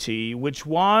Almighty, which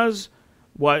was,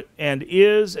 what, and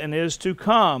is to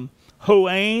come.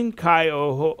 Hoen kai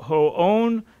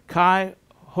hoon kai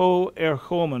ho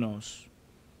Erkhomenos.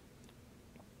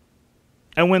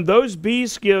 And when those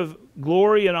beasts give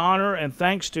glory and honor and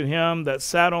thanks to him that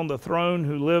sat on the throne,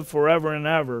 who lived forever and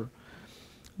ever,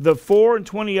 The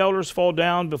 24 elders fall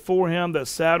down before him that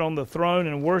sat on the throne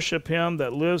and worship him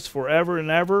that lives forever and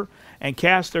ever, and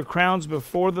cast their crowns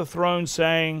before the throne,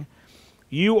 saying,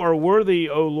 You are worthy,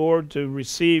 O Lord, to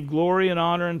receive glory and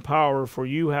honor and power, for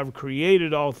you have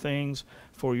created all things.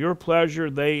 For your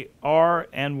pleasure they are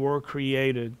and were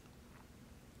created.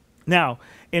 Now,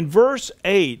 in verse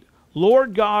 8,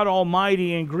 Lord God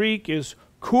Almighty in Greek is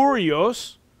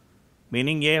Kurios,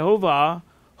 meaning Yehovah,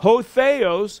 Ho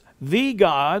Theos, the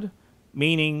God,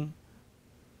 meaning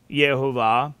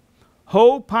Yehovah,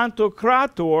 Ho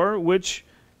Pantokrator, which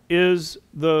is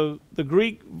the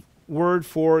Greek word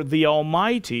for the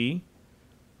Almighty.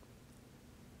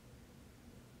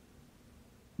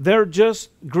 They're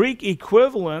just Greek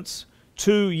equivalents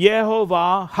to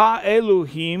Yehovah,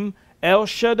 Ha-Elohim, El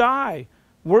Shaddai,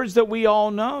 words that we all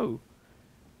know.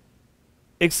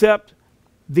 Except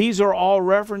these are all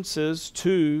references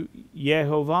to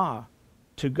Yehovah,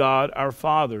 to God our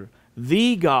Father,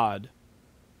 the God,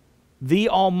 the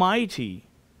Almighty,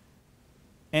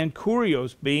 and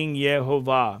Kurios being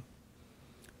Yehovah.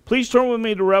 Please turn with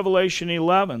me to Revelation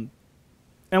 11,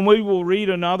 and we will read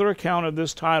another account of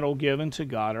this title given to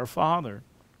God our Father.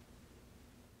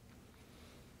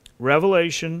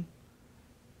 Revelation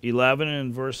 11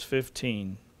 and verse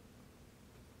 15.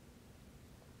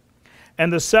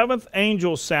 And the seventh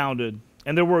angel sounded,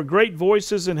 and there were great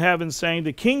voices in heaven saying,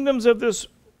 The kingdoms of this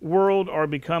world are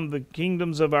become the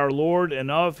kingdoms of our Lord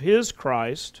and of his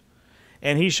Christ,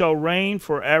 and he shall reign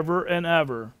forever and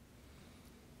ever.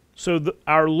 So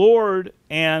our Lord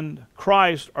and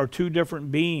Christ are two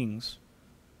different beings.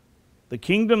 The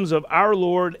kingdoms of our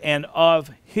Lord and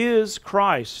of his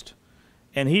Christ,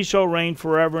 and he shall reign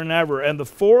forever and ever. And the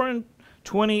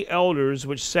 24 elders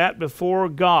which sat before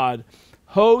God,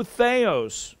 Ho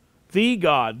Theos, the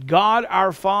God, God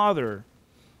our Father,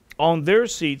 on their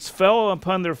seats fell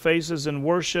upon their faces and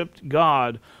worshipped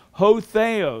God, Ho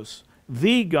Theos,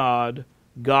 the God,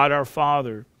 God our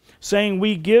Father, saying,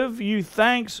 We give you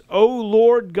thanks, O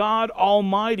Lord God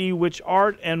Almighty, which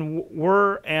art and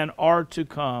were and are to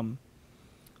come.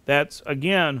 That's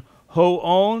again,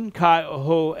 Ho-on, Kai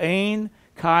Ho-ain,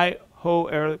 Kai Ho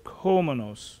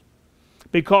Erkhomenos.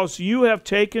 Because you have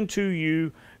taken to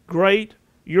you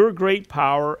your great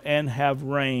power and have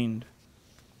reigned.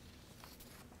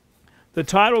 The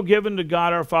title given to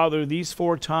God our Father these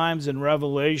 4 times in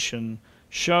Revelation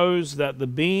shows that the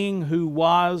being who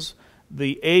was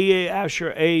the Eye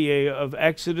Asher Eye of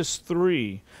Exodus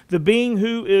 3, the being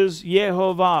who is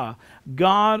Yehovah,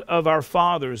 God of our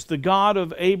fathers, the God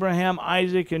of Abraham,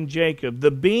 Isaac, and Jacob,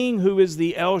 the being who is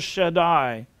the El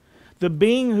Shaddai, the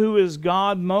being who is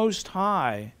God Most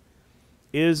High,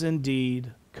 is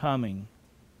indeed coming.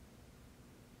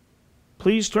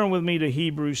 Please turn with me to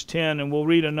Hebrews 10, and we'll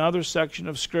read another section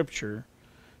of Scripture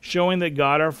showing that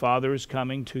God our Father is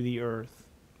coming to the earth.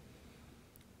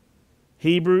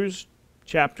 Hebrews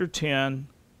chapter 10.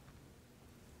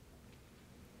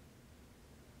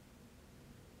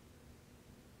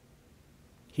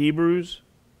 Hebrews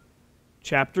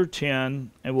chapter 10,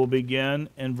 and we'll begin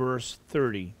in verse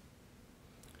 30.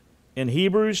 In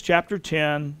Hebrews chapter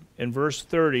 10, in verse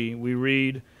 30, we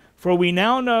read, For we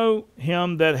now know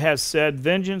him that has said,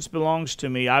 Vengeance belongs to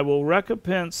me, I will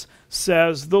recompense,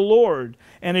 says the Lord.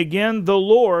 And again, the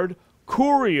Lord,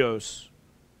 Kurios,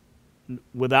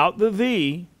 without the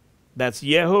thee, that's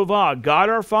Yehovah, God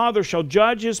our Father, shall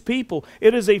judge his people.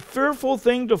 It is a fearful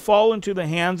thing to fall into the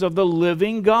hands of the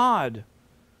living God.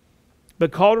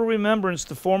 But call to remembrance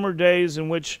the former days in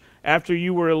which, after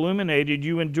you were illuminated,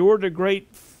 you endured a great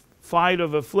fight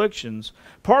of afflictions,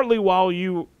 partly while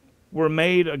you were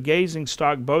made a gazing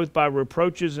stock both by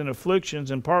reproaches and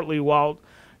afflictions, and partly while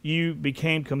you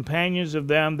became companions of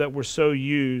them that were so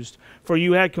used. For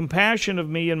you had compassion of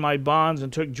me in my bonds,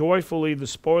 and took joyfully the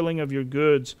spoiling of your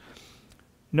goods,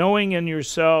 knowing in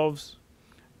yourselves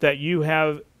that you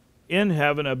have in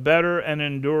heaven a better and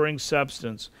enduring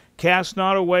substance. Cast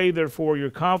not away, therefore, your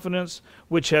confidence,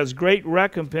 which has great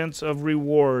recompense of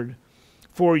reward.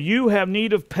 For you have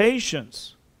need of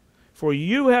patience. For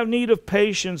you have need of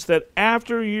patience, that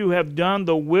after you have done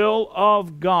the will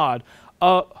of God,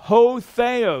 Ho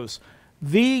Theos,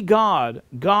 the God,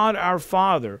 God our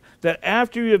Father, that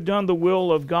after you have done the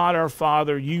will of God our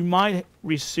Father, you might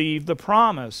receive the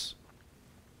promise.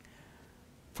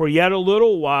 For yet a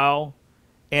little while,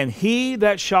 and he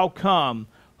that shall come,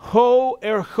 Ho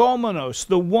Erkhomenos,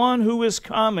 the one who is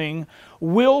coming,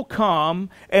 will come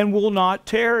and will not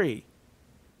tarry.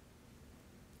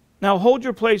 Now hold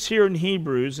your place here in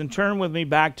Hebrews and turn with me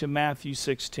back to Matthew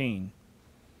 16.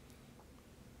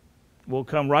 We'll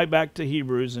come right back to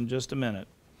Hebrews in just a minute.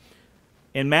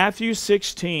 In Matthew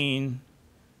 16,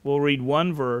 We'll read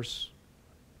one verse.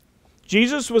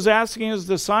 Jesus was asking his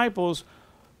disciples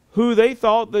who they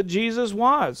thought that Jesus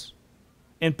was.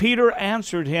 And Peter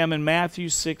answered him in Matthew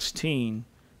 16,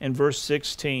 in verse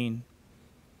 16.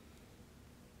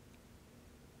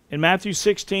 In Matthew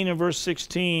 16 and verse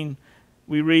 16,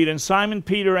 we read, "And Simon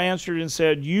Peter answered and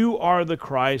said, You are the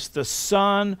Christ, the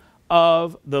Son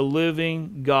of the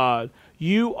living God.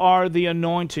 You are the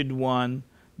anointed one,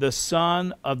 the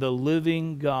Son of the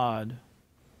living God."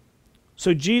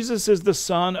 So Jesus is the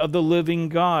Son of the living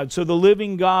God. So the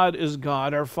living God is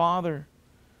God our Father.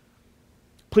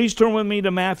 Please turn with me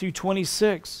to Matthew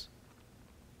 26.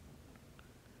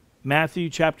 Matthew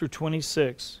chapter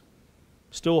 26.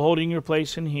 Still holding your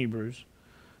place in Hebrews.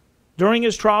 During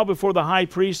his trial before the high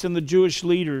priest and the Jewish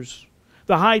leaders,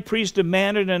 the high priest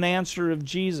demanded an answer of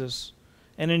Jesus.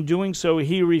 And in doing so,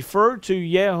 he referred to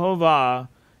Yehovah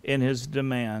in his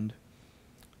demand.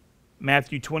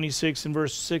 Matthew 26 and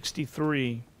verse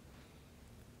 63.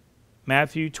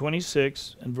 Matthew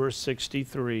 26 and verse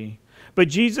 63. But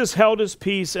Jesus held his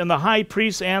peace, and the high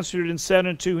priest answered and said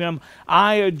unto him,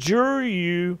 I adjure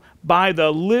you by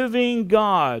the living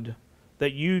God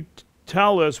that you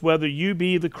tell us whether you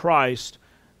be the Christ,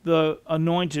 the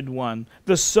anointed one,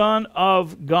 the Son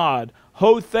of God,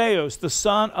 Ho Theos, the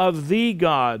Son of the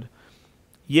God,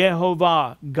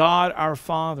 Yehovah, God our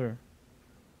Father.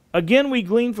 Again, we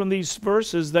glean from these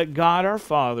verses that God our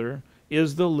Father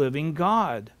is the living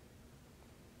God.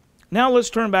 Now let's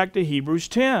turn back to Hebrews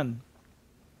 10.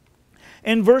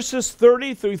 In verses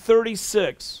 30 through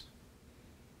 36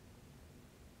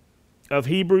 of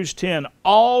Hebrews 10,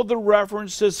 all the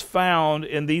references found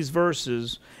in these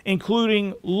verses,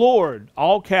 including Lord,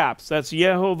 all caps, that's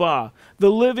Yehovah,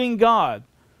 the living God,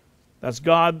 that's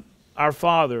God our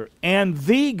Father, and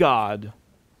the God,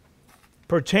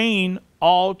 pertain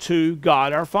all to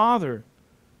God our Father.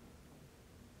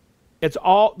 It's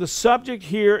all, the subject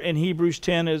here in Hebrews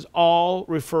 10 is all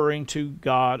referring to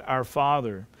God our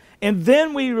Father. And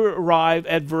then we arrive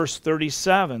at verse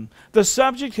 37. The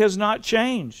subject has not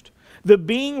changed. The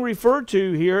being referred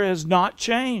to here has not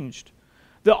changed.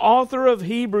 The author of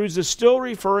Hebrews is still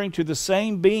referring to the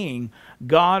same being,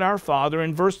 God our Father,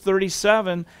 in verse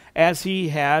 37, as he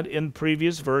had in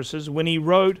previous verses when he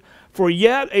wrote, For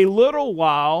yet a little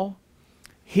while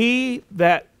he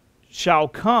that shall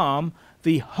come,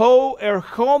 the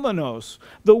Erkhomenos,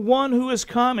 the one who is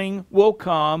coming, will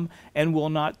come and will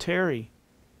not tarry.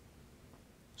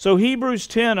 So Hebrews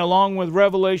 10, along with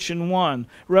Revelation 1,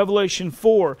 Revelation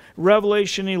 4,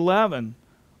 Revelation 11,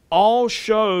 all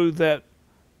show that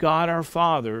God our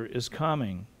Father is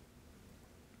coming.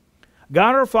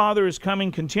 God our Father is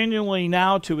coming continually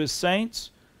now to his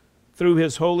saints through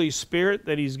his Holy Spirit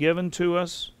that he's given to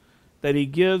us, that he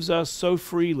gives us so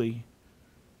freely.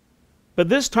 But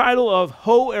this title of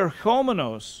Ho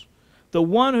Erkhomenos, the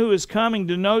one who is coming,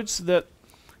 denotes that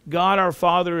God our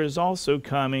Father is also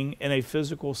coming in a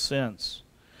physical sense.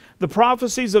 The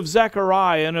prophecies of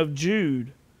Zechariah and of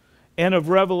Jude and of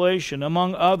Revelation,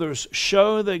 among others,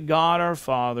 show that God our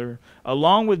Father,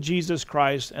 along with Jesus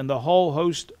Christ and the whole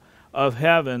host of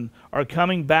heaven, are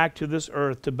coming back to this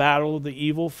earth to battle the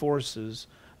evil forces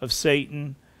of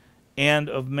Satan and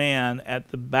of man at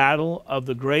the battle of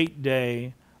the great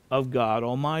day of God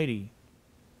Almighty.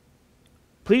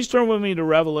 Please turn with me to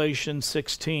Revelation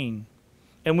 16.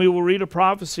 And we will read a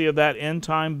prophecy of that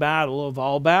end-time battle of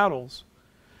all battles.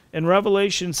 In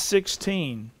Revelation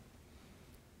 16,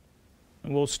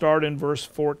 and we'll start in verse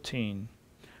 14.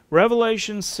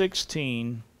 Revelation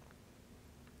 16,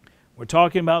 we're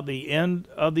talking about the end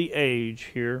of the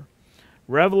age here.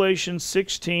 Revelation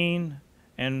 16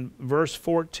 and verse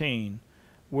 14,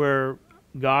 where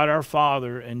God our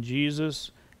Father and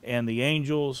Jesus and the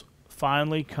angels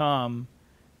finally come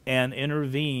and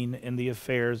intervene in the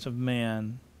affairs of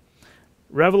man.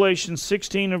 Revelation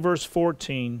 16 and verse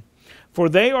 14. For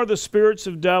they are the spirits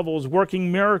of devils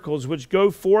working miracles, which go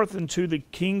forth unto the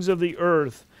kings of the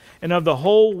earth and of the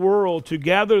whole world to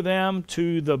gather them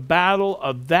to the battle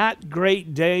of that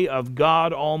great day of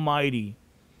God Almighty.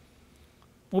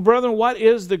 Well, brethren, what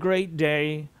is the great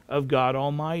day of God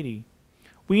Almighty?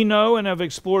 We know and have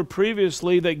explored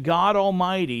previously that God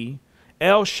Almighty,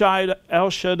 El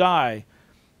Shaddai,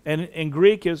 and in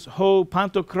Greek is Ho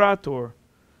Pantokrator,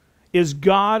 is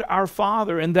God our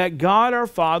Father, and that God our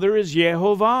Father is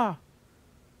Yehovah.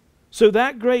 So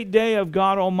that great day of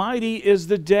God Almighty is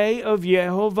the day of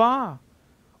Yehovah,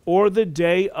 or the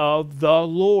day of the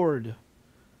Lord,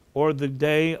 or the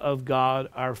day of God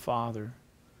our Father.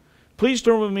 Please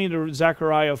turn with me to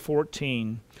Zechariah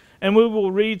 14, and we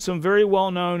will read some very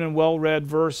well-known and well-read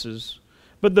verses.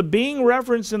 But the being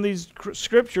referenced in these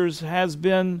scriptures has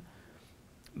been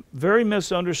very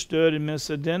misunderstood and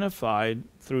misidentified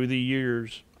through the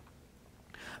years.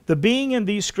 The being in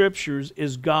these scriptures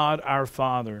is God our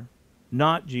Father,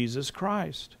 not Jesus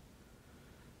Christ.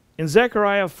 In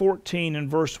Zechariah 14 and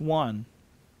verse 1,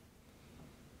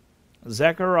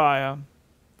 Zechariah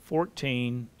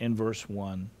 14 and verse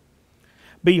 1.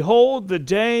 Behold, the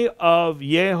day of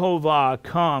Yehovah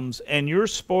comes, and your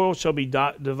spoil shall be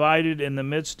divided in the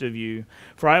midst of you.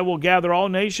 For I will gather all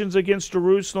nations against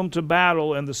Jerusalem to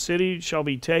battle, and the city shall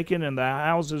be taken, and the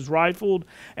houses rifled,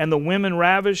 and the women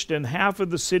ravished, and half of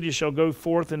the city shall go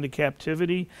forth into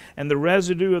captivity, and the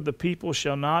residue of the people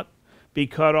shall not be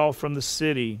cut off from the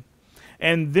city.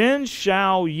 And then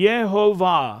shall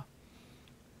Yehovah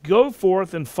go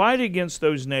forth and fight against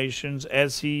those nations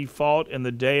as he fought in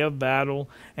the day of battle,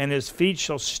 and his feet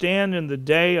shall stand in the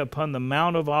day upon the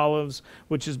Mount of Olives,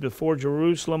 which is before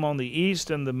Jerusalem on the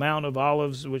east, and the Mount of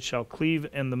Olives which shall cleave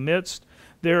in the midst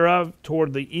thereof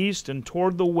toward the east and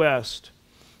toward the west.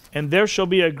 And there shall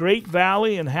be a great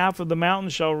valley, and half of the mountain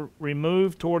shall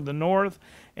remove toward the north,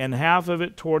 and half of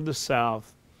it toward the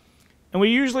south. And we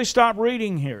usually stop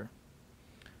reading here,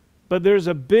 but there's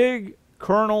a big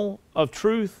kernel of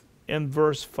truth in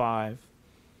verse 5.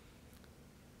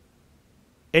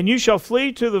 And you shall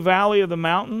flee to the valley of the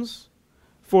mountains,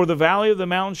 for the valley of the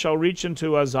mountains shall reach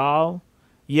into Azal.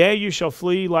 Yea, you shall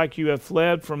flee like you have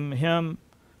fled from him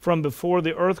from before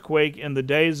the earthquake in the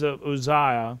days of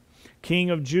Uzziah, king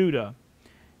of Judah.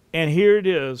 And here it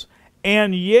is.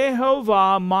 And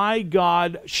Yehovah my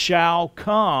God shall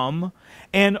come,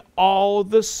 and all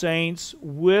the saints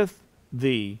with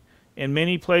thee. In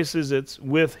many places it's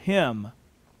with him.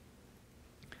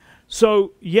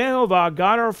 So Yehovah,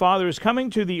 God our Father, is coming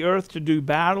to the earth to do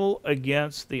battle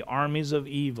against the armies of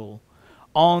evil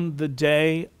on the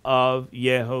day of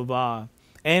Yehovah.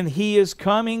 And he is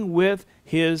coming with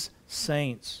his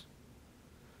saints.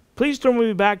 Please turn with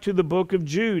me back to the book of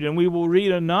Jude, and we will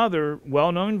read another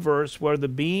well-known verse where the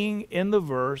being in the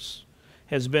verse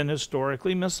has been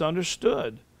historically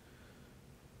misunderstood.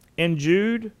 In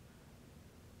Jude,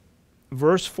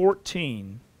 verse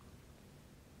 14.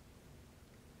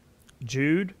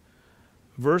 Jude,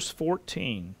 verse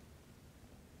 14.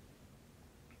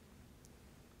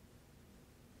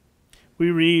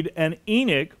 We read, And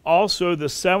Enoch, also the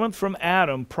seventh from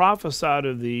Adam, prophesied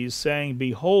of these, saying,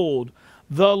 Behold,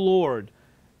 the Lord.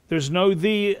 There's no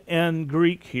 "the" in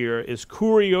Greek here. It's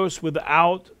kurios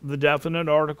without the definite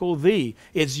article "the."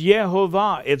 It's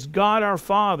Yehovah. It's God our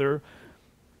Father.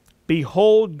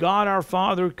 Behold, God our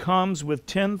Father comes with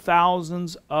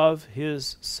 10,000s of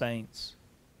his saints.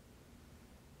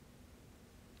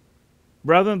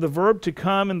 Brethren, the verb to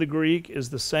come in the Greek is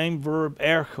the same verb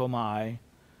erchomai,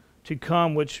 to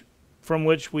come, from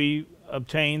which we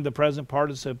obtain the present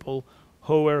participle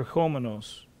ho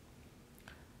erkhomenos.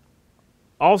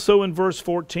 Also in verse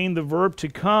 14, the verb to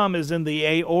come is in the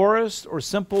aorist or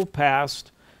simple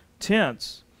past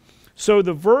tense. So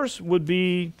the verse would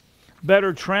be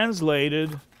better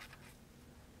translated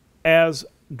as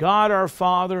God our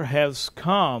Father has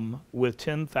come with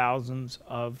 10,000s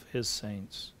of his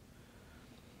saints.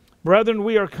 Brethren,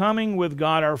 we are coming with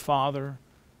God our Father,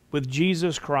 with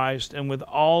Jesus Christ, and with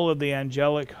all of the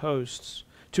angelic hosts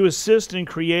to assist in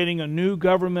creating a new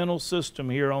governmental system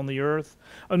here on the earth,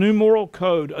 a new moral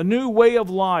code, a new way of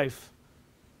life,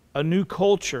 a new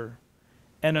culture,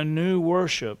 and a new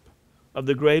worship of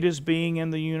the greatest being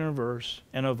in the universe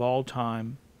and of all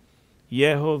time,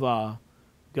 Yehovah,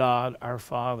 God our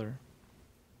Father.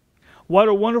 What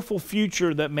a wonderful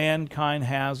future that mankind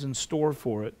has in store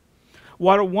for it.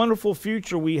 What a wonderful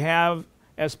future we have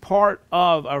as part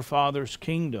of our Father's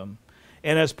kingdom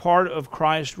and as part of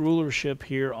Christ's rulership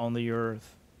here on the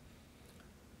earth.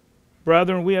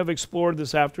 Brethren, we have explored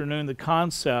this afternoon the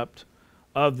concept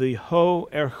of the ho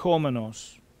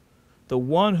erkhomenos, the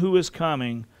one who is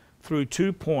coming, through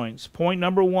 2 points. Point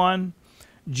number 1,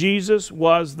 Jesus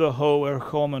was the ho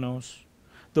erkhomenos,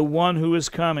 the one who is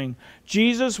coming.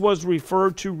 Jesus was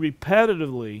referred to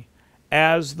repetitively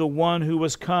as the one who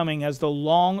was coming, as the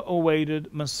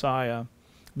long-awaited Messiah,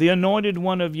 the anointed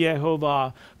one of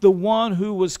Yehovah, the one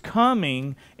who was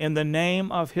coming in the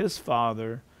name of his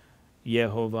Father,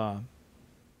 Yehovah.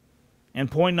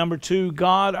 And point number 2,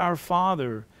 God our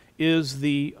Father is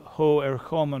the ho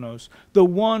erkhomenos, the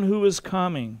one who is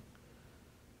coming.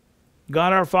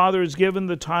 God our Father is given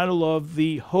the title of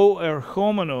the ho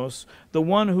erkhomenos, the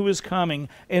one who is coming,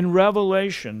 in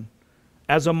Revelation,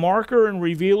 as a marker and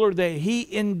revealer that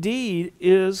he indeed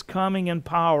is coming in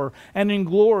power and in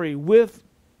glory with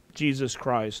Jesus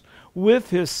Christ, with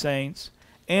his saints,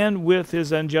 and with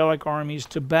his angelic armies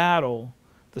to battle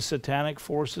the satanic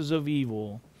forces of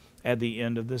evil at the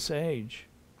end of this age.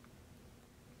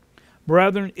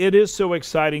 Brethren, it is so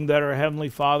exciting that our Heavenly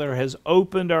Father has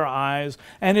opened our eyes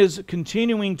and is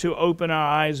continuing to open our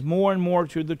eyes more and more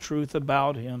to the truth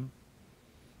about Him.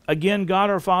 Again, God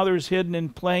our Father is hidden in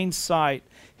plain sight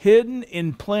in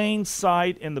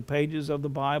the pages of the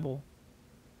Bible.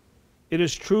 It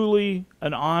is truly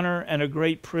an honor and a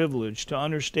great privilege to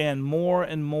understand more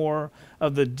and more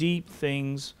of the deep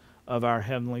things of our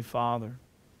Heavenly Father,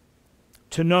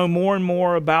 to know more and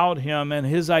more about Him and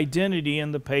His identity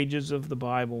in the pages of the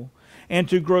Bible, and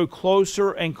to grow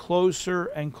closer and closer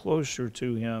and closer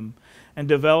to Him, and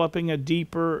developing a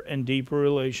deeper and deeper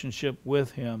relationship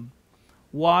with Him.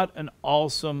 What an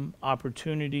awesome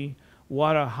opportunity,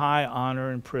 what a high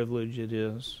honor and privilege it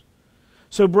is.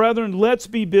 So, brethren, let's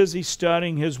be busy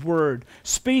studying His Word,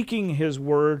 speaking His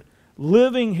Word,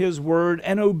 living His Word,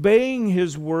 and obeying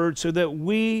His Word so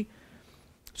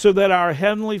that our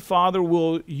Heavenly Father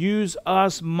will use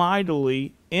us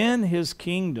mightily in His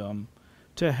kingdom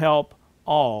to help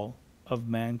all of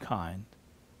mankind.